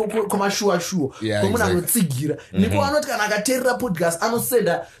 Niko ariko komashuwa-shuwa, komuna anotsigira. Niko anoti kana akateerera podcast,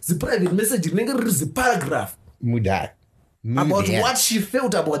 anosenda zi-private message, rinenge riri zi-paragraph. Mudai. About what she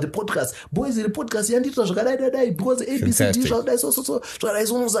felt about the podcast. Boys, the podcast yandiitwa zvakadai because ABCD zvakadai so zvakadai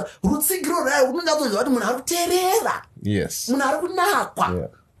so rutsigiro rai unenge atozva kuti munhu ari kuteerera. Yes. Munhu ari kunakwa.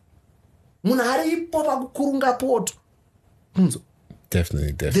 Munhu ari ipo pakukurunga poto.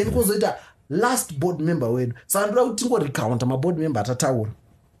 Definitely. Then kuzoita last board member wedu. Saka ndoda kuti tingorecounta maboard member atataura.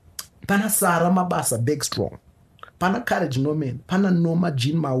 Pana Sara Mabasa Bergstrom, pana Courage Nomen, pana Noma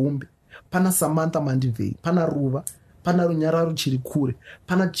Jean Maumbe, pana Samantha Mandivei, pana Ruva, pana Runyararo Chirikure,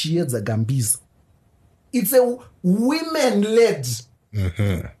 pana Chiedza Gambiza. It's a women-led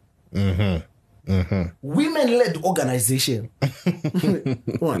women-led organization.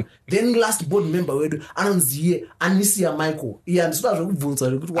 Then last board member wedu anonzi Anisia Michael. Ndisina zvekubvunza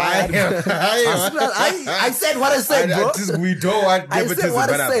zvekuti I said what I said, bro. We don't want nepotism. I said what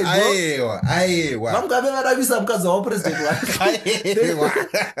I said, bro. Aiwa. Vamugabe vadavisa mukadzi wavo president wake.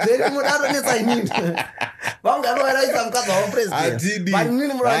 Then mudaronetsa inini. Vamugabe vadavisa mukadzi wavo president. Atidi.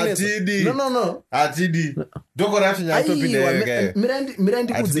 Vanini mudaronetsa. Atidi. No. Atidi. Dokoraption yatopinda.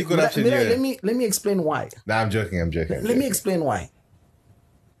 Let me explain why. No, I'm joking. Let me explain why.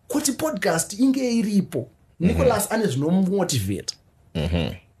 Kuti podcast inge iripo. Nicholas ane zvinomotivate.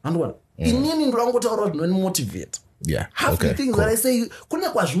 Andona. Inini ndorangotaura zvinomotivate. Yeah. Half the things that I say kuna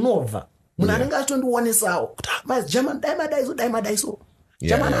kwazvinobva. Munhu anenge achitondionesawo kuti German dai so.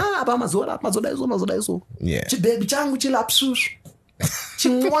 German apa mazodai so. Chibebi changu chilapsusu.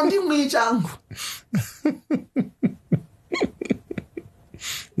 Chimwondi mwi changu.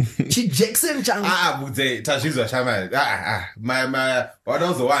 Jackson changu. Budze tazvizwa shama. My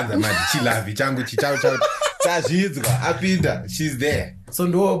wadazowanza manje chilavi changu chichao. Tazvizwa apinda. She's there. So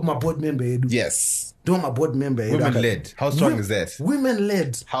ndo my board member edu. Yes. Ndo my board member edu. Women led. How strong is that? Women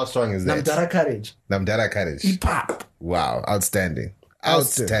led. How strong is that? Namdara courage. Hip-hop. Wow, outstanding.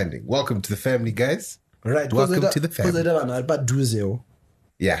 Welcome to the family, guys. Right. Welcome to the family.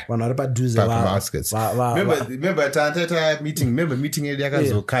 Yeah. Remember Tantata meeting. Remember meeting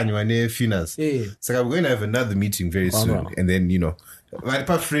yakazokanywa nefinance. So we're going to have another meeting very soon, and then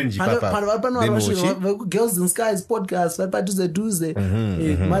varipa fringe papa. Girls in Skies podcast. Varipa Tuesday.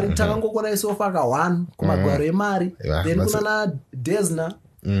 Mari takangokona isofaka 1 kumagwaro emari. Then kuna na Desna.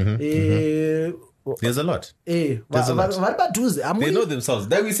 There's a lot. They know themselves.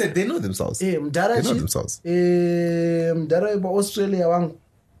 Like we said, they know themselves. Mdara Australia wangu.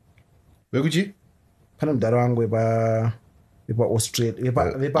 Wekuchi? Pana mudhara wangu wepa Australia.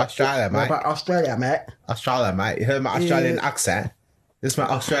 Australia, mate. Australia, mate. Australia, mate. You heard my Australian accent? This is my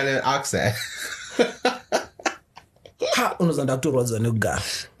Australian accent. Ha, unozanda kutorwadza nekugara.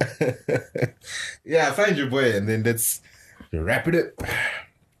 Yeah, find your boy and then let's wrap it up.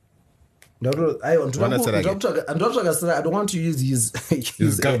 I don't want to use his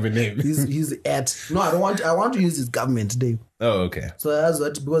government name. His at. No, I want to use his government name. Oh, okay. So that's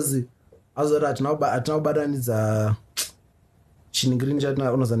what, because as that now is chiningiri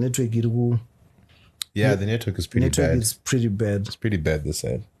chatna unoza network iriku. Yeah, the network is pretty network bad. is pretty bad. It's pretty bad this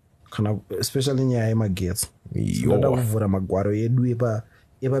side. Kana especially nyaya yemagetsi. Ndoda kuvhura magwaro edu epa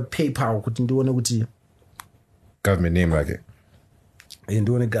PayPal kuti ndione kuti government name like it.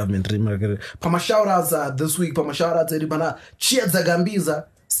 Ndione government name like it. Pama shoutouts this week, pama shoutouts eri pana Chiedza Gambiza,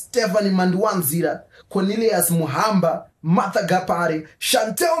 Stephanie Mandiwanzira, Cornelius Muhamba, Martha Gapari,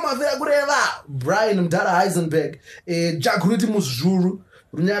 Chantel Mavea Gureva, Brian Mdara Heisenberg, Jagruti Muzuru,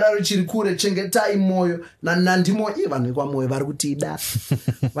 Runyara richiri kure chengetai moyo na nandimo vanhu kwa moyo vari kutida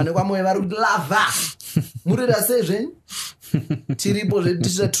vanhu kwa moyo vari kutilava murida sezve tiripo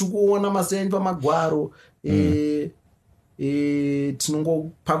zvetitira tiri kuona masenyi pamagwaro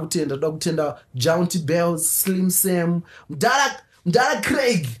tinongopa kutenda toda kutenda Jaunty Bells, Slim Sam, Mdara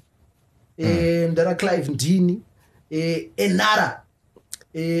Craig, Mdara Clive Ndini, Enara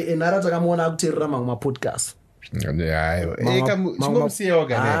takamuona akuteerera mamwe mapodcast. Yeah, every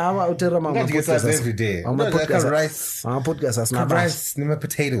day. Rice,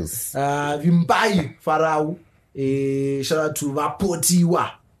 potatoes. Vimbai Farau, shout out to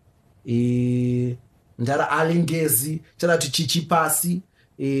Vapotiwa, Ndara Alingezi, shout out to Chichipasi,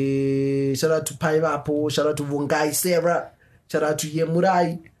 shout out to Paivapo, shout out to Vungai Sarah, shout out to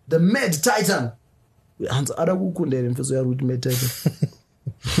Yemurai, the Med Titan. Hans Adakukundere mfeso ya root Med Titan.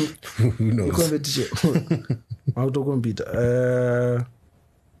 Who knows?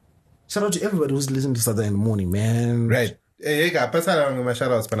 Shout out to everybody who's listening to Saturday in the morning, man. Right. Hey, pass out my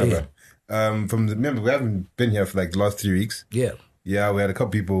shout outs, remember, we haven't been here for like the last 3 weeks. Yeah. Yeah, we had a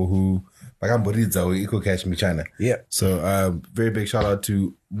couple people who Eco Cash me China. Yeah. So very big shout out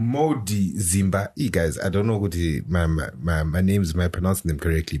to Modi Zimba. Hey guys, I don't know what my names, am I pronouncing them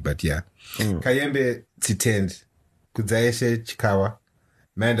correctly, but yeah. Kayembe Titend, Kuzaeshe Chikawa,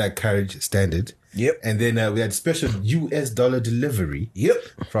 Manda Courage Standard. Yep. And then we had special US dollar delivery. Yep.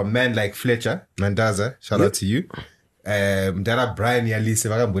 From man like Fletcher, Mandaza. Shout out to you. Dara Brian Yalise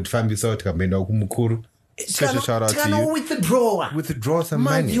Vagambo family so Kamenda Kumukuru. Special shout out to you. Withdraw some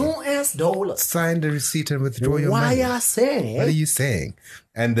money. US dollars. Sign the receipt and withdraw your money. What are you saying?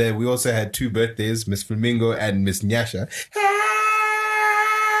 And we also had 2 birthdays, Miss Flamingo and Miss Nyasha.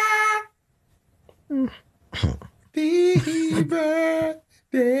 Happy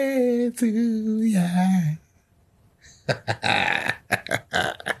birthday to ya. I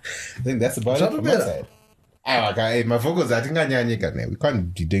think that's about it from my side. Okay, my vocals, I think we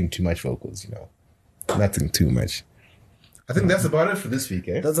can't be doing too much vocals, you know. Nothing too much. I think that's about it for this week,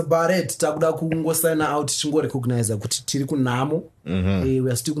 eh? That's about it. Takuda kungosign out chingo recognize kuti tiri kunamo. We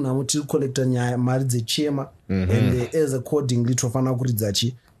are still kunamo tiri collector nyaya mari dzechema and as accordingly tofana kuridza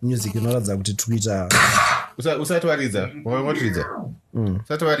chi music inoratidza kuti twitter.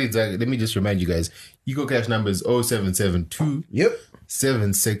 Let me just remind you guys. Eco Cash number is 0772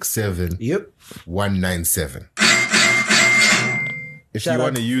 767 197. If you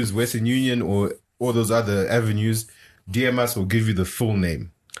want to use Western Union or all those other avenues, DM us will give you the full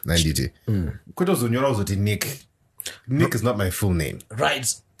name. Nick. Nick is not my full name.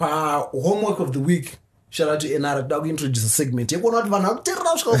 Right. Homework of the week. Shout out to NR. Dog introduce a segment.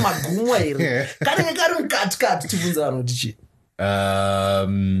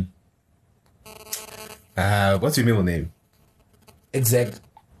 What's your middle name? Exact.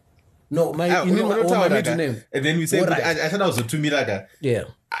 No, my middle name. And then we say, right. I thought I was a 2 Milaga. Yeah.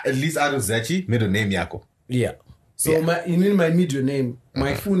 At least out of Zachi, middle name Yako. Yeah. So you need my middle name.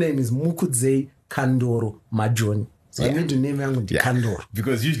 My full name is Mukudze Kandoro Majoni. So I need to name him Kandoro.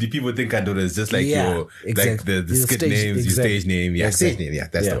 Because usually people think Kandoro is just like your like the skit stage, names, your stage name. Yeah, stage name. Yeah,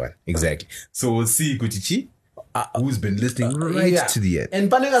 that's the one. Exactly. So we'll see Kutichi, who's been listening right to the end. And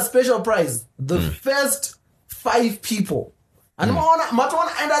Panega special prize. The first 5 people. And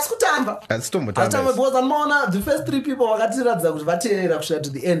that's kutamba. That's still the first 3 people to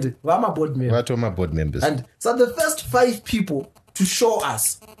the end. My board members. And so the first 5 people to show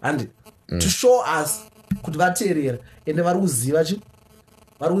us kuti vateerera ende vari kuziva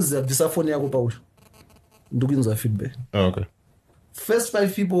bvisa foni yako pausho ndikuinzwa feedback. Okay. First 5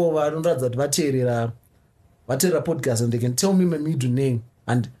 people vanoratidza kuti vateerera podcast and they can tell me my middle name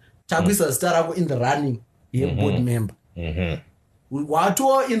and takuisa zita rako in the running board member.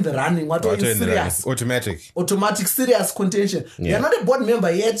 Wato in the running, wato in serious. Automatic serious contention. You're not a board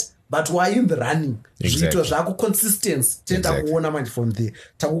member yet, but we're in the running. Exactly. Zvako consistency. Tenda kuona manje from there.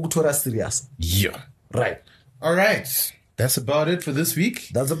 Takukutora serious. Yeah. Right. All right. That's about it for this week.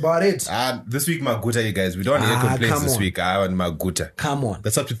 That's about it. This week, Maguta, you guys. We don't hear complaints this week. I want Maguta. Come on.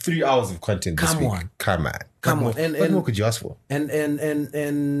 That's up to 3 hours of content this week. Come on. What more could you ask for?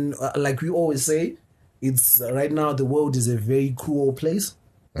 And like we always say, it's right now the world is a very cruel place.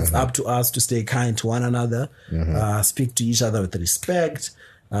 It's up to us to stay kind to one another, speak to each other with respect,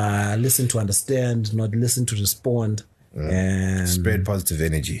 listen to understand, not listen to respond. And spread positive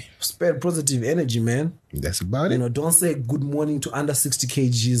energy. Spread positive energy, man. That's about it. Don't say good morning to under 60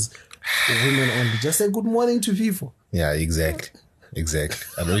 kgs women only. Just say good morning to people. Yeah, exactly. I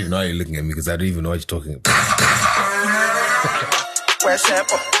don't even know how you're looking at me because I don't even know what you're talking about.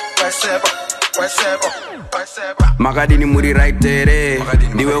 Makadini muri right there.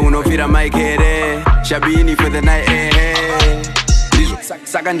 Niwe unofira maikere. Shabini for the night.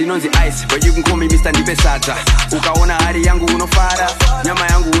 Saka ndinonzi ice, but you can call me Mr. Ndipesata. Ukaona hari yangu unofara, nyama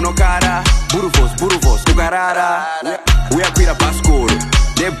yangu unokara. Buruvos, kukarara. We are queer baskoro.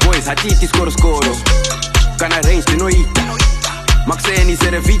 They boys hatiti skoro. Kana range tinoita. Maxeni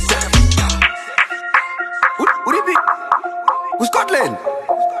serevita. Uripi? Scotland.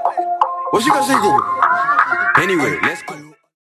 What's you gonna say, go? Anyway, let's go.